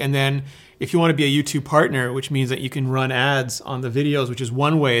do it? And then if you want to be a YouTube partner, which means that you can run ads on the videos, which is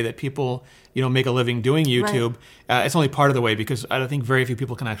one way that people, make a living doing YouTube. It's only part of the way, because I think very few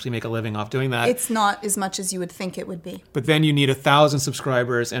people can actually make a living off doing that. It's not as much as you would think it would be. But then you need 1,000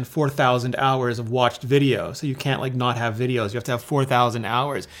 subscribers and 4,000 hours of watched video. So you can't like not have videos. You have to have 4,000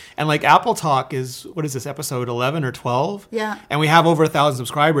 hours. And like Apple Talk is, what is this, episode 11 or 12? Yeah. And we have over 1,000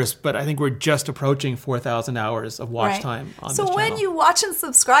 subscribers, but I think we're just approaching 4,000 hours of watch time on this channel. So when you watch and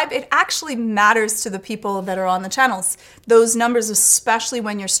subscribe, it actually matters to the people that are on the channels. Those numbers, especially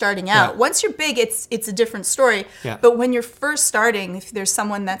when you're starting out. Once you're big, it's a different story. Yeah. But when you're first starting, if there's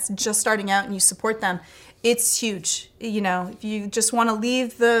someone that's just starting out and you support them, it's huge. If you just want to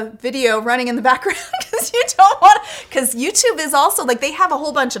leave the video running in the background because you don't want, because YouTube is also like, they have a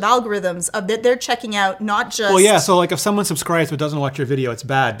whole bunch of algorithms that they're checking out, not just. Well, yeah. So like if someone subscribes but doesn't watch your video, it's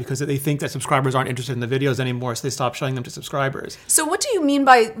bad, because they think that subscribers aren't interested in the videos anymore, so they stop showing them to subscribers. So what do you mean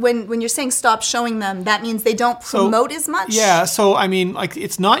by when you're saying stop showing them? That means they don't promote as much? Yeah. So I mean, like,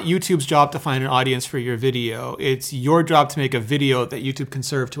 it's not YouTube's job to find an audience for your video. It's your job to make a video that YouTube can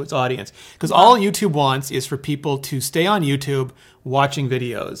serve to its audience, because all YouTube wants is for people to stay on YouTube watching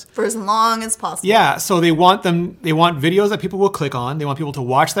videos for as long as possible. Yeah, so they want videos that people will click on. They want people to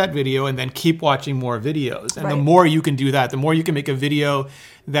watch that video and then keep watching more videos. And the more you can do that, the more you can make a video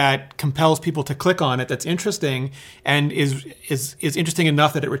that compels people to click on it, that's interesting and is interesting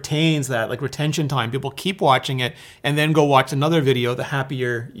enough that it retains that, like, retention time. People keep watching it and then go watch another video, the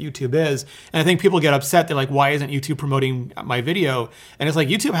happier YouTube is. And I think people get upset. They're like, why isn't YouTube promoting my video? And it's like,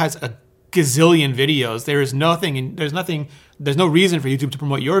 YouTube has a gazillion videos. There's no reason for YouTube to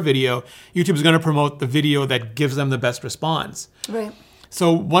promote your video. YouTube is going to promote the video that gives them the best response. Right.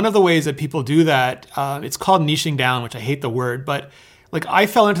 So one of the ways that people do that, it's called niching down, which I hate the word, but like, I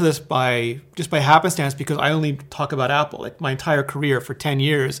fell into this by happenstance, because I only talk about Apple. Like, my entire career for 10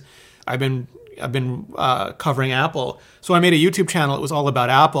 years, I've been covering Apple. So I made a YouTube channel. It was all about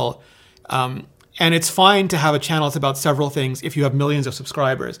Apple. And it's fine to have a channel that's about several things if you have millions of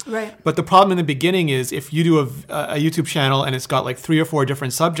subscribers. Right. But the problem in the beginning is, if you do a YouTube channel and it's got like 3 or 4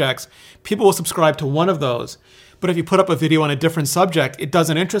 different subjects, people will subscribe to one of those. But if you put up a video on a different subject, it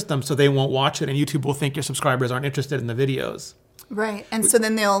doesn't interest them, so they won't watch it, and YouTube will think your subscribers aren't interested in the videos. Right. And so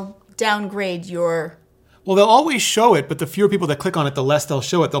then they'll downgrade your... Well, they'll always show it, but the fewer people that click on it, the less they'll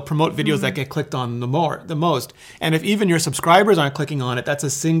show it. They'll promote videos that get clicked on the most. And if even your subscribers aren't clicking on it, that's a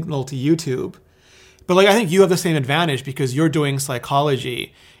signal to YouTube. But like, I think you have the same advantage because you're doing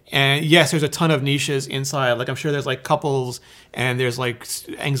psychology. And yes, there's a ton of niches inside. Like, I'm sure there's like couples, and there's like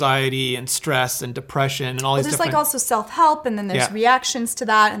anxiety and stress and depression and all these different... There's like also self-help, and then there's reactions to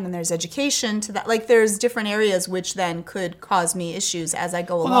that, and then there's education to that. Like, there's different areas which then could cause me issues as I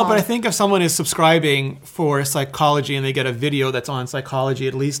go along. No, but I think if someone is subscribing for psychology and they get a video that's on psychology,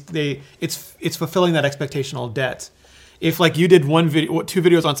 at least it's fulfilling that expectational debt. If like you did 2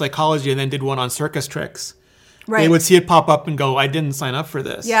 videos on psychology and then did one on circus tricks, they would see it pop up and go, I didn't sign up for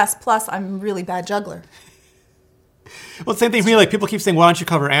this. Yes, plus I'm a really bad juggler. Well, same thing for me. Like, people keep saying, why don't you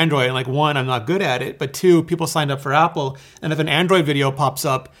cover Android? And like, 1, I'm not good at it. But 2, people signed up for Apple. And if an Android video pops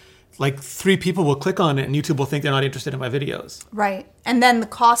up, like 3 people will click on it and YouTube will think they're not interested in my videos. Right. And then the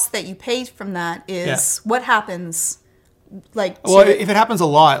cost that you pay from that is what happens. Well, if it happens a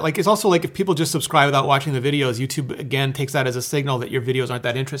lot, like it's also like if people just subscribe without watching the videos, YouTube again takes that as a signal that your videos aren't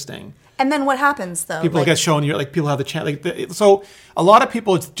that interesting. And then what happens though? People get shown people have the chance. So a lot of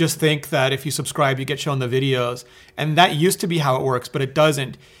people just think that if you subscribe, you get shown the videos, and that used to be how it works, but it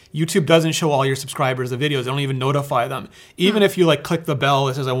doesn't. YouTube doesn't show all your subscribers the videos. They don't even notify them. Even if you like click the bell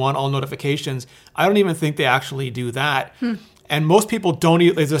that says I want all notifications, I don't even think they actually do that. And most people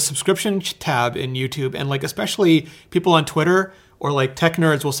don't. There's a subscription tab in YouTube, and like especially people on Twitter or like tech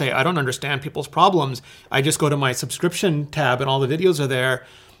nerds will say, I don't understand people's problems. I just go to my subscription tab and all the videos are there.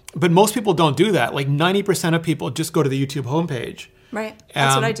 But most people don't do that. Like 90% of people just go to the YouTube homepage. Right.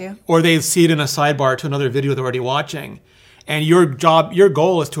 That's what I do. Or they see it in a sidebar to another video they're already watching. And your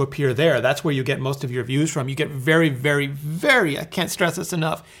goal is to appear there. That's where you get most of your views from. You get very, very, very, I can't stress this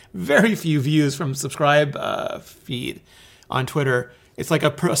enough, very few views from subscribe feed on Twitter. It's like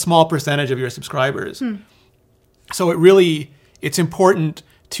a small percentage of your subscribers. So it's important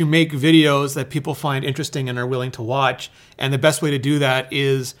to make videos that people find interesting and are willing to watch. And the best way to do that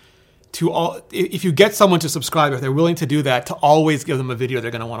is if you get someone to subscribe, if they're willing to do that, to always give them a video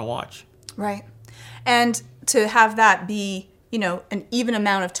they're going to want to watch. Right. And to have that be, an even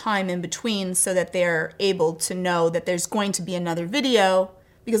amount of time in between so that they're able to know that there's going to be another video.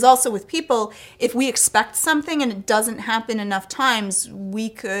 Because also with people, if we expect something and it doesn't happen enough times, we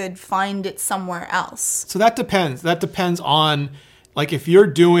could find it somewhere else. So that depends. That depends on, like, if you're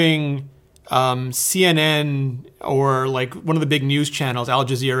doing CNN or like one of the big news channels, Al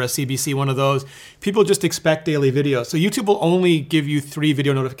Jazeera, CBC, one of those, people just expect daily videos. So YouTube will only give you 3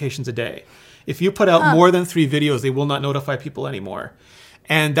 video notifications a day. If you put out more than 3 videos, they will not notify people anymore.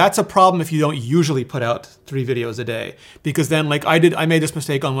 And that's a problem if you don't usually put out 3 videos a day. Because then, like I made this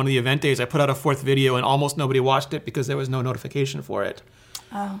mistake on one of the event days. I put out a 4th video and almost nobody watched it because there was no notification for it.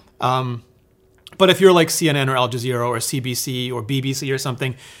 But if you're like CNN or Al Jazeera or CBC or BBC or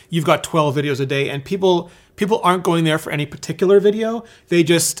something, you've got 12 videos a day, and people aren't going there for any particular video. They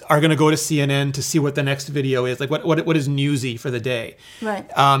just are going to go to CNN to see what the next video is, like what is newsy for the day. Right.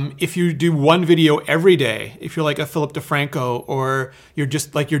 If you do one video every day, if you're like a Philip DeFranco, or you're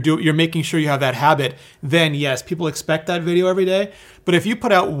just like you're making sure you have that habit, then yes, people expect that video every day. But if you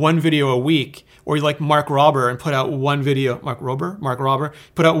put out one video a week, or you're like Mark Rober and put out one video, Mark Rober,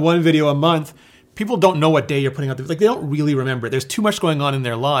 put out one video a month, people don't know what day you're putting out. Like, they don't really remember. There's too much going on in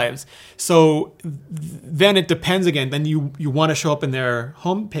their lives. So then it depends again. Then you want to show up in their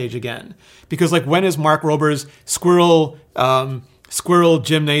homepage again. Because, like, when is Mark Rober's Squirrel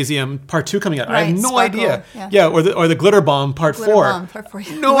Gymnasium Part 2 coming out? Right, I have no Sparkle, idea. Yeah, or the Glitter Bomb Part 4. Part 4.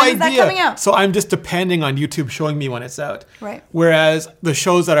 No when idea. Is that coming out? So I'm just depending on YouTube showing me when it's out. Right. Whereas the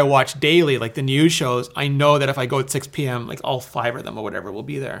shows that I watch daily, like the news shows, I know that if I go at 6 p.m., like all 5 of them or whatever will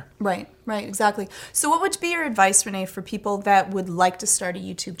be there. Right, exactly. So what would be your advice, Renee, for people that would like to start a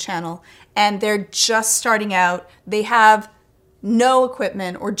YouTube channel and they're just starting out, they have no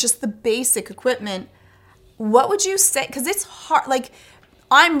equipment or just the basic equipment? What would you say? Because it's hard, like,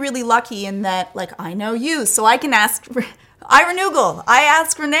 I'm really lucky in that, like, I know you, so I can ask Ira Newgle. I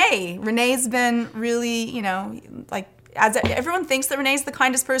ask Renee. Renee's been really, like, as everyone thinks that Renee's the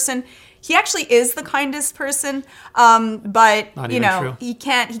kindest person. He actually is the kindest person, but true. he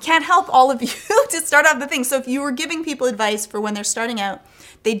can't help all of you to start off the thing. So if you were giving people advice for when they're starting out,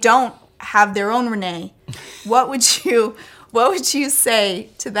 they don't have their own Renee. What would you say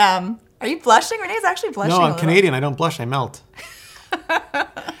to them? Are you blushing? Renee's actually blushing. No, I'm Canadian. I don't blush. I melt.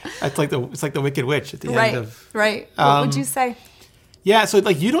 It's like the Wicked Witch at the end of. Right. What would you say? Yeah, so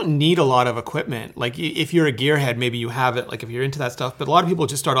like you don't need a lot of equipment. Like if you're a gearhead, maybe you have it. Like if you're into that stuff, but a lot of people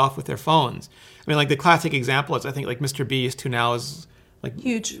just start off with their phones. I mean, like the classic example is I think like Mr. Beast, who now is like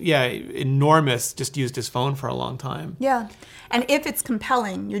huge. Yeah, enormous. Just used his phone for a long time. Yeah, and if it's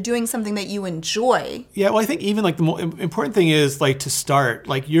compelling, you're doing something that you enjoy. Yeah, well, I think even like the important thing is like to start.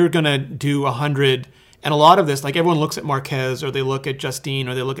 Like you're gonna do 100. And a lot of this, like everyone looks at Marquez, or they look at Justine,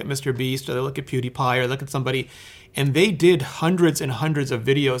 or they look at Mr. Beast, or they look at PewDiePie, or look at somebody, and they did hundreds and hundreds of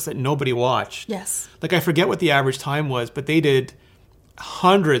videos that nobody watched. Yes. Like I forget what the average time was, but they did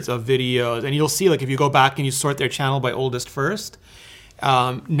hundreds of videos. And you'll see, like if you go back and you sort their channel by oldest first,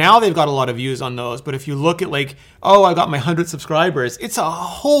 now they've got a lot of views on those. But if you look at like, oh, I got my 100 subscribers, it's a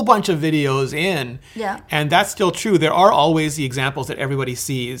whole bunch of videos in. Yeah. And that's still true. There are always the examples that everybody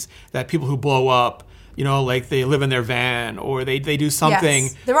sees, that people who blow up, like they live in their van or they do something.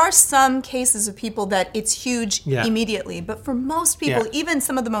 Yes. There are some cases of people that it's huge immediately, but for most people, even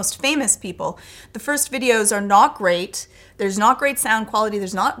some of the most famous people, the first videos are not great. There's not great sound quality.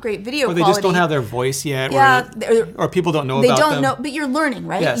 There's not great video quality. Or they just don't have their voice yet. Or people don't know about them. They don't know, but you're learning,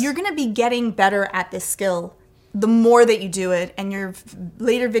 right? Yes. You're going to be getting better at this skill the more that you do it, and your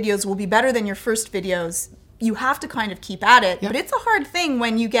later videos will be better than your first videos. You have to kind of keep at it, but it's a hard thing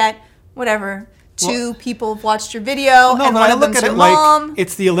when you get, two people have watched your video, and one of them's your mom. Like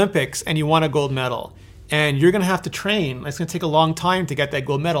it's the Olympics, and you want a gold medal. And you're going to have to train. It's going to take a long time to get that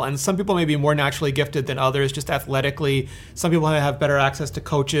gold medal. And some people may be more naturally gifted than others, just athletically. Some people have better access to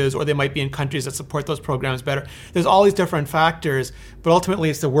coaches, or they might be in countries that support those programs better. There's all these different factors, but ultimately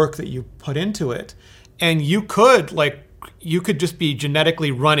it's the work that you put into it. And you could just be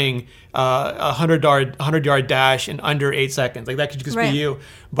genetically running a 100-yard dash in under 8 seconds. Like that could just be you.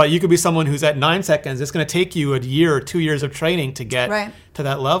 But you could be someone who's at 9 seconds. It's going to take you a year or 2 years of training to get to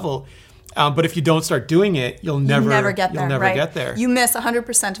that level. But if you don't start doing it, you'll never get there. You'll never get there. You miss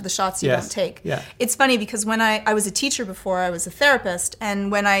 100% of the shots you don't take. Yeah. It's funny because when I was a teacher before, I was a therapist,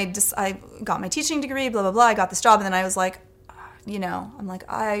 and when I got my teaching degree, blah, blah, blah, I got this job, and then I was like,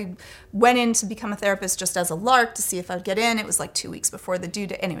 I went in to become a therapist just as a lark to see if I'd get in. It was like 2 weeks before the due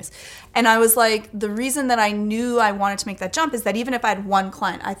date. Anyways. And I was like, the reason that I knew I wanted to make that jump is that even if I had one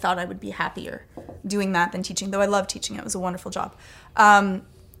client, I thought I would be happier doing that than teaching, though I love teaching. It was a wonderful job.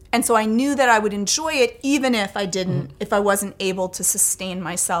 And so I knew that I would enjoy it even if if I wasn't able to sustain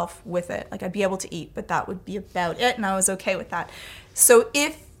myself with it. Like I'd be able to eat, but that would be about it. And I was okay with that. So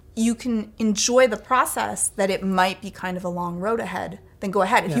if you can enjoy the process, that it might be kind of a long road ahead, then go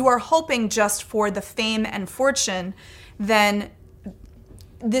ahead. If you are hoping just for the fame and fortune, then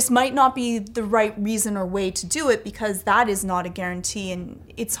this might not be the right reason or way to do it, because that is not a guarantee, and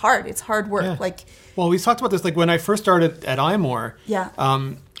it's hard. It's hard work. Well, we talked about this. Like when I first started at iMore,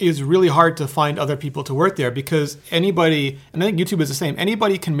 it was really hard to find other people to work there, because anybody, and I think YouTube is the same,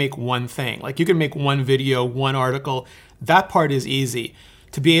 anybody can make one thing. Like you can make one video, one article. That part is easy.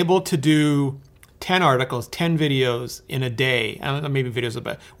 To be able to do 10 articles, 10 videos in a day, I don't know, maybe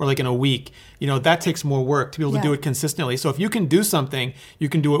videos or like in a week, that takes more work to be able to do it consistently. So if you can do something, you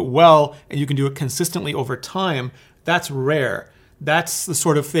can do it well, and you can do it consistently over time, that's rare. That's the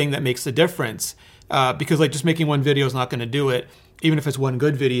sort of thing that makes the difference. Because like just making one video is not going to do it. Even if it's one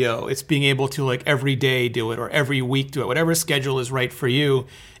good video, it's being able to like every day do it or every week do it. Whatever schedule is right for you,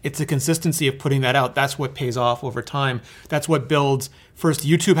 it's the consistency of putting that out. That's what pays off over time. That's what builds. First,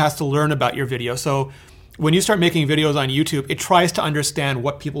 YouTube has to learn about your video. So when you start making videos on YouTube, it tries to understand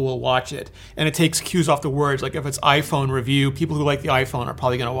what people will watch it. And it takes cues off the words. Like if it's iPhone review, people who like the iPhone are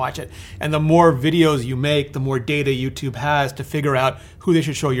probably going to watch it. And the more videos you make, the more data YouTube has to figure out who they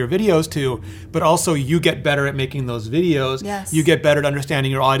should show your videos to. But also you get better at making those videos. Yes. You get better at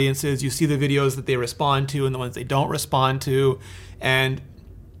understanding your audiences. You see the videos that they respond to and the ones they don't respond to. And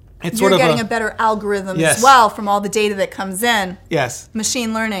you're getting a better algorithm as well from all the data that comes in. Yes.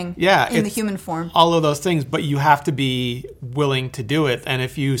 Machine learning in the human form. All of those things, but you have to be willing to do it. And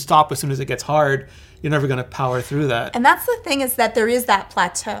if you stop as soon as it gets hard, you're never going to power through that. And that's the thing, is that there is that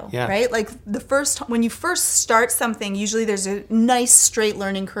plateau, right? Like when you first start something, usually there's a nice straight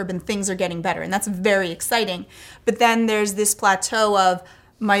learning curve and things are getting better. And that's very exciting. But then there's this plateau of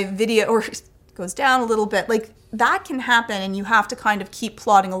my video, or goes down a little bit. Like that can happen, and you have to kind of keep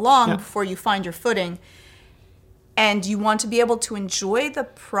plodding along before you find your footing. And you want to be able to enjoy the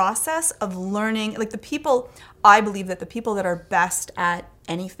process of learning. Like I believe that the people that are best at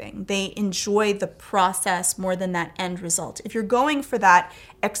anything, they enjoy the process more than that end result. If you're going for that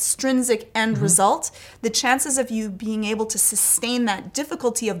extrinsic end result, the chances of you being able to sustain that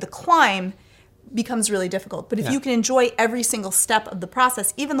difficulty of the climb becomes really difficult. But if you can enjoy every single step of the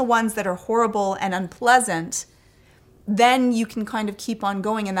process, even the ones that are horrible and unpleasant, then you can kind of keep on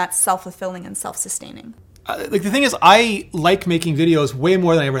going, and that's self-fulfilling and self-sustaining. Like the thing is, I like making videos way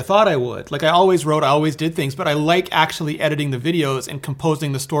more than I ever thought I would. Like I always wrote, I always did things, but I like actually editing the videos and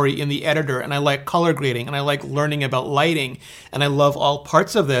composing the story in the editor, and I like color grading, and I like learning about lighting, and I love all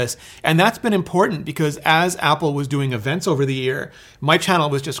parts of this. And that's been important, because as Apple was doing events over the year, my channel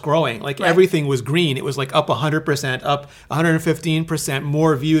was just growing. Like everything was green. It was like up 100%, up 115%,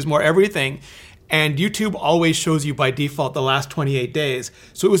 more views, more everything. And YouTube always shows you by default the last 28 days.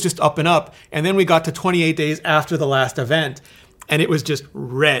 So it was just up and up. And then we got to 28 days after the last event, and it was just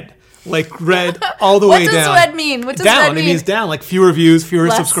red. Like red all the way down. What does red mean? What does red mean? It means down. Like fewer views, fewer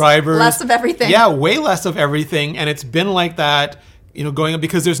subscribers. Less of everything. Yeah, way less of everything. And it's been like that going up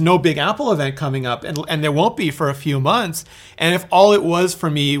because there's no big Apple event coming up, and there won't be for a few months. And if all it was for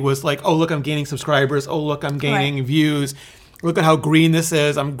me was like, oh, look, I'm gaining subscribers. Oh, look, I'm gaining views. Look at how green this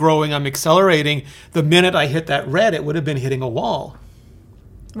is. I'm growing. I'm accelerating. The minute I hit that red, it would have been hitting a wall.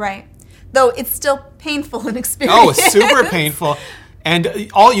 Right. Though it's still painful an experience. Oh, it's super painful. And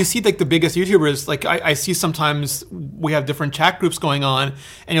all you see, like the biggest YouTubers, like I see sometimes we have different chat groups going on,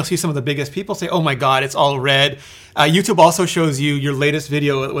 and you'll see some of the biggest people say, oh my God, it's all red. YouTube also shows you your latest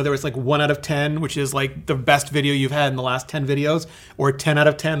video, whether it's like 1 out of 10, which is like the best video you've had in the last 10 videos, or 10 out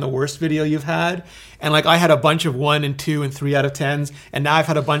of 10, the worst video you've had. And like I had a bunch of 1 and 2 and 3 out of 10s, and now I've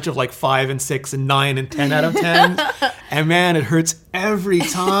had a bunch of like 5 and 6 and 9 and 10 out of 10s. And man, it hurts every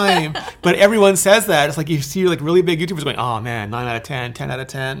time. But everyone says that. It's like you see like really big YouTubers going, oh man, 9 out of 10, 10 out of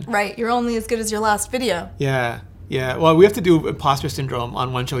 10. Right. You're only as good as your last video. Yeah. Yeah, well, we have to do imposter syndrome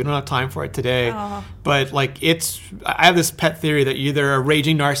on one show. We don't have time for it today. But like I have this pet theory that you're either a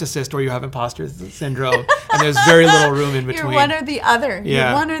raging narcissist or you have imposter syndrome. And there's very little room in between. You're one or the other. Yeah.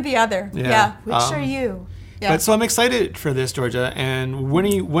 You're one or the other. Yeah. Which are you? Yeah. But so I'm excited for this, Georgia. And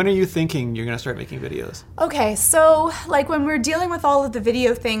when are you thinking you're going to start making videos? Okay, so like when we're dealing with all of the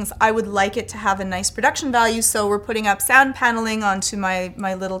video things, I would like it to have a nice production value. So we're putting up sound paneling onto my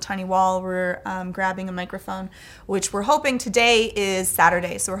little tiny wall. We're grabbing a microphone, which we're hoping today is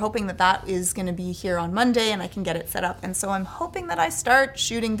Saturday. So we're hoping that is going to be here on Monday and I can get it set up. And so I'm hoping that I start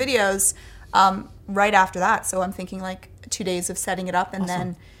shooting videos right after that. So I'm thinking like 2 days of setting it up, and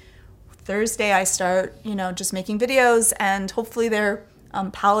then Thursday I start, just making videos, and hopefully they're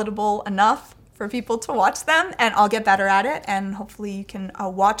palatable enough for people to watch them, and I'll get better at it, and hopefully you can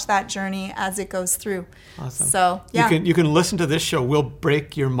watch that journey as it goes through. Awesome. So yeah, you can listen to this show. We'll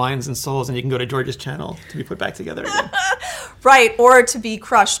break your minds and souls, and you can go to Georgia's channel to be put back together again. Right, or to be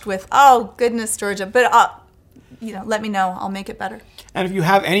crushed with, oh goodness, Georgia, but let me know. I'll make it better. And if you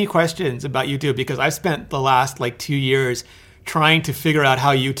have any questions about YouTube, because I've spent the last 2 years trying to figure out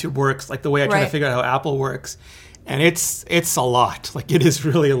how YouTube works, like the way I try to figure out how Apple works. And it's a lot. Like it is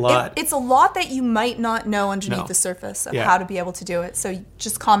really a lot. It's a lot that you might not know underneath the surface of how to be able to do it. So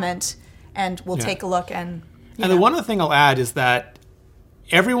just comment and we'll take a look. And the one other thing I'll add is that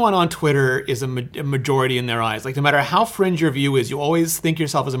everyone on Twitter is a majority in their eyes. Like no matter how fringe your view is, you always think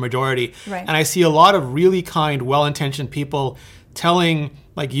yourself as a majority. Right. And I see a lot of really kind, well-intentioned people telling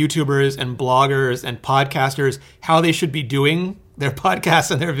like YouTubers and bloggers and podcasters how they should be doing their podcasts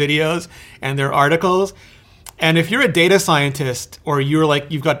and their videos and their articles. And if you're a data scientist or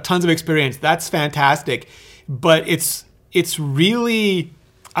you've got tons of experience, that's fantastic. But it's really,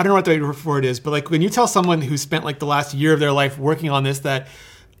 I don't know what the right word is, but like when you tell someone who spent like the last year of their life working on this that,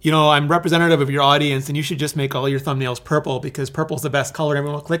 I'm representative of your audience and you should just make all your thumbnails purple because purple's the best color and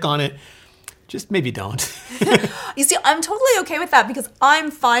everyone will click on it. Just maybe don't. You see, I'm totally okay with that because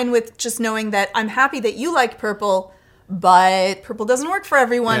I'm fine with just knowing that I'm happy that you like purple, but purple doesn't work for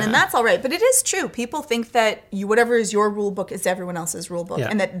everyone, and that's all right. But it is true. People think that whatever is your rule book is everyone else's rule book,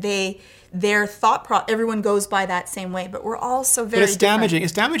 and that their everyone goes by that same way. But we're all so very different. Damaging.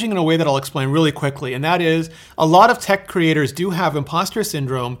 It's damaging in a way that I'll explain really quickly, and that is a lot of tech creators do have imposter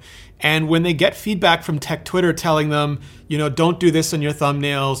syndrome. And when they get feedback from tech Twitter telling them, don't do this on your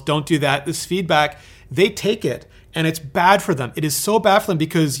thumbnails, don't do that, this feedback, they take it. And it's bad for them. It is so bad for them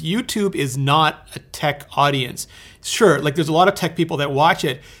because YouTube is not a tech audience. Sure, like there's a lot of tech people that watch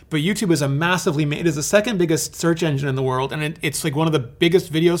it, but YouTube is it is the second biggest search engine in the world, and it's like one of the biggest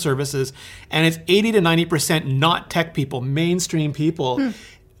video services, and it's 80 to 90% not tech people, mainstream people.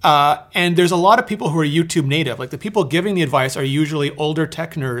 And there's a lot of people who are YouTube native. Like the people giving the advice are usually older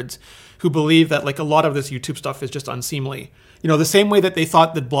tech nerds who believe that like a lot of this YouTube stuff is just unseemly. The same way that they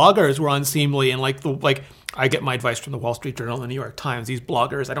thought that bloggers were unseemly and like I get my advice from the Wall Street Journal and the New York Times. These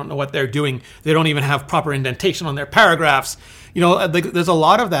bloggers, I don't know what they're doing. They don't even have proper indentation on their paragraphs. There's a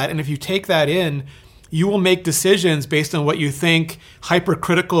lot of that. And if you take that in, you will make decisions based on what you think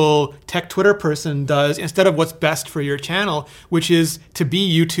hypercritical tech Twitter person does instead of what's best for your channel, which is to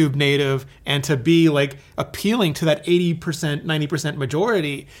be YouTube native and to be like appealing to that 80%, 90%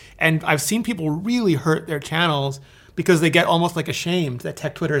 majority. And I've seen people really hurt their channels because they get almost like ashamed that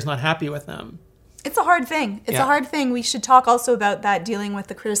tech Twitter is not happy with them. It's a hard thing. It's a hard thing. We should talk also about that, dealing with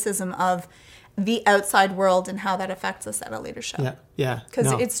the criticism of the outside world and how that affects us at a later show. Yeah.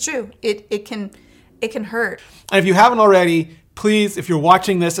 Because it's true. It can hurt. And if you haven't already, please, if you're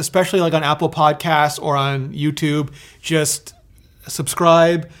watching this, especially like on Apple Podcasts or on YouTube, just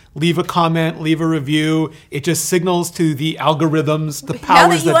subscribe, leave a comment, leave a review. It just signals to the algorithms, the powers now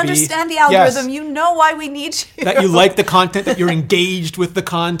that you that understand be. the algorithm, you know why we need you. That you like the content, that you're engaged with the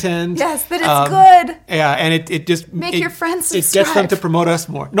content. Yes, that it's good. Yeah, and it just... Make your friends subscribe. It gets them to promote us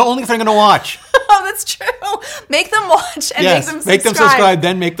more. No, only if they're going to watch. Oh, that's true. Make them watch and make them subscribe. Make them subscribe,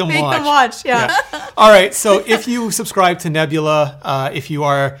 then make them watch. Make them watch, yeah. All right, so if you subscribe to Nebula, if you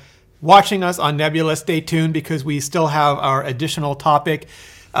are watching us on Nebula, stay tuned because we still have our additional topic.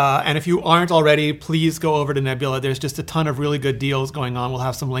 And if you aren't already, please go over to Nebula. There's just a ton of really good deals going on. We'll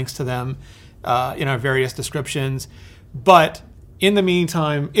have some links to them in our various descriptions. But in the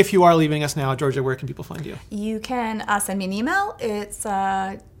meantime, if you are leaving us now, Georgia, where can people find you? You can send me an email. It's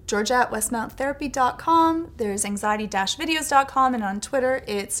Georgia@westmounttherapy.com. There's anxiety-videos.com. And on Twitter,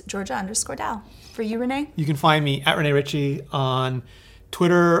 it's Georgia_Dow. For you, Renee? You can find me at Renee Ritchie on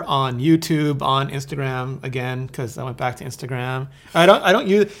Twitter, on YouTube, on Instagram, again, because I went back to Instagram. I don't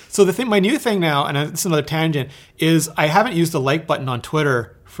use... So my new thing now, and this is another tangent, is I haven't used the like button on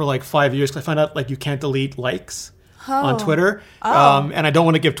Twitter for like 5 years because I found out like you can't delete likes on Twitter. And I don't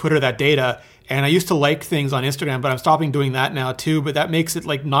want to give Twitter that data. And I used to like things on Instagram, but I'm stopping doing that now too. But that makes it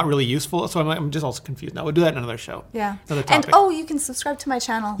like not really useful. So I'm just also confused now. We'll do that in another show. Yeah. Another topic. And you can subscribe to my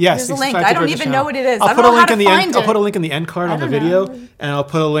channel. Yes, there's a link. I don't even know what it is. I'll put a link in the end. I'll put a link in the end card on the video, and I'll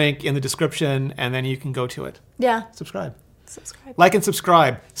put a link in the description, and then you can go to it. Yeah. Subscribe. Like and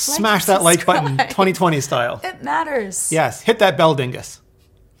subscribe. Smash that like button, 2020 style. It matters. Yes. Hit that bell dingus.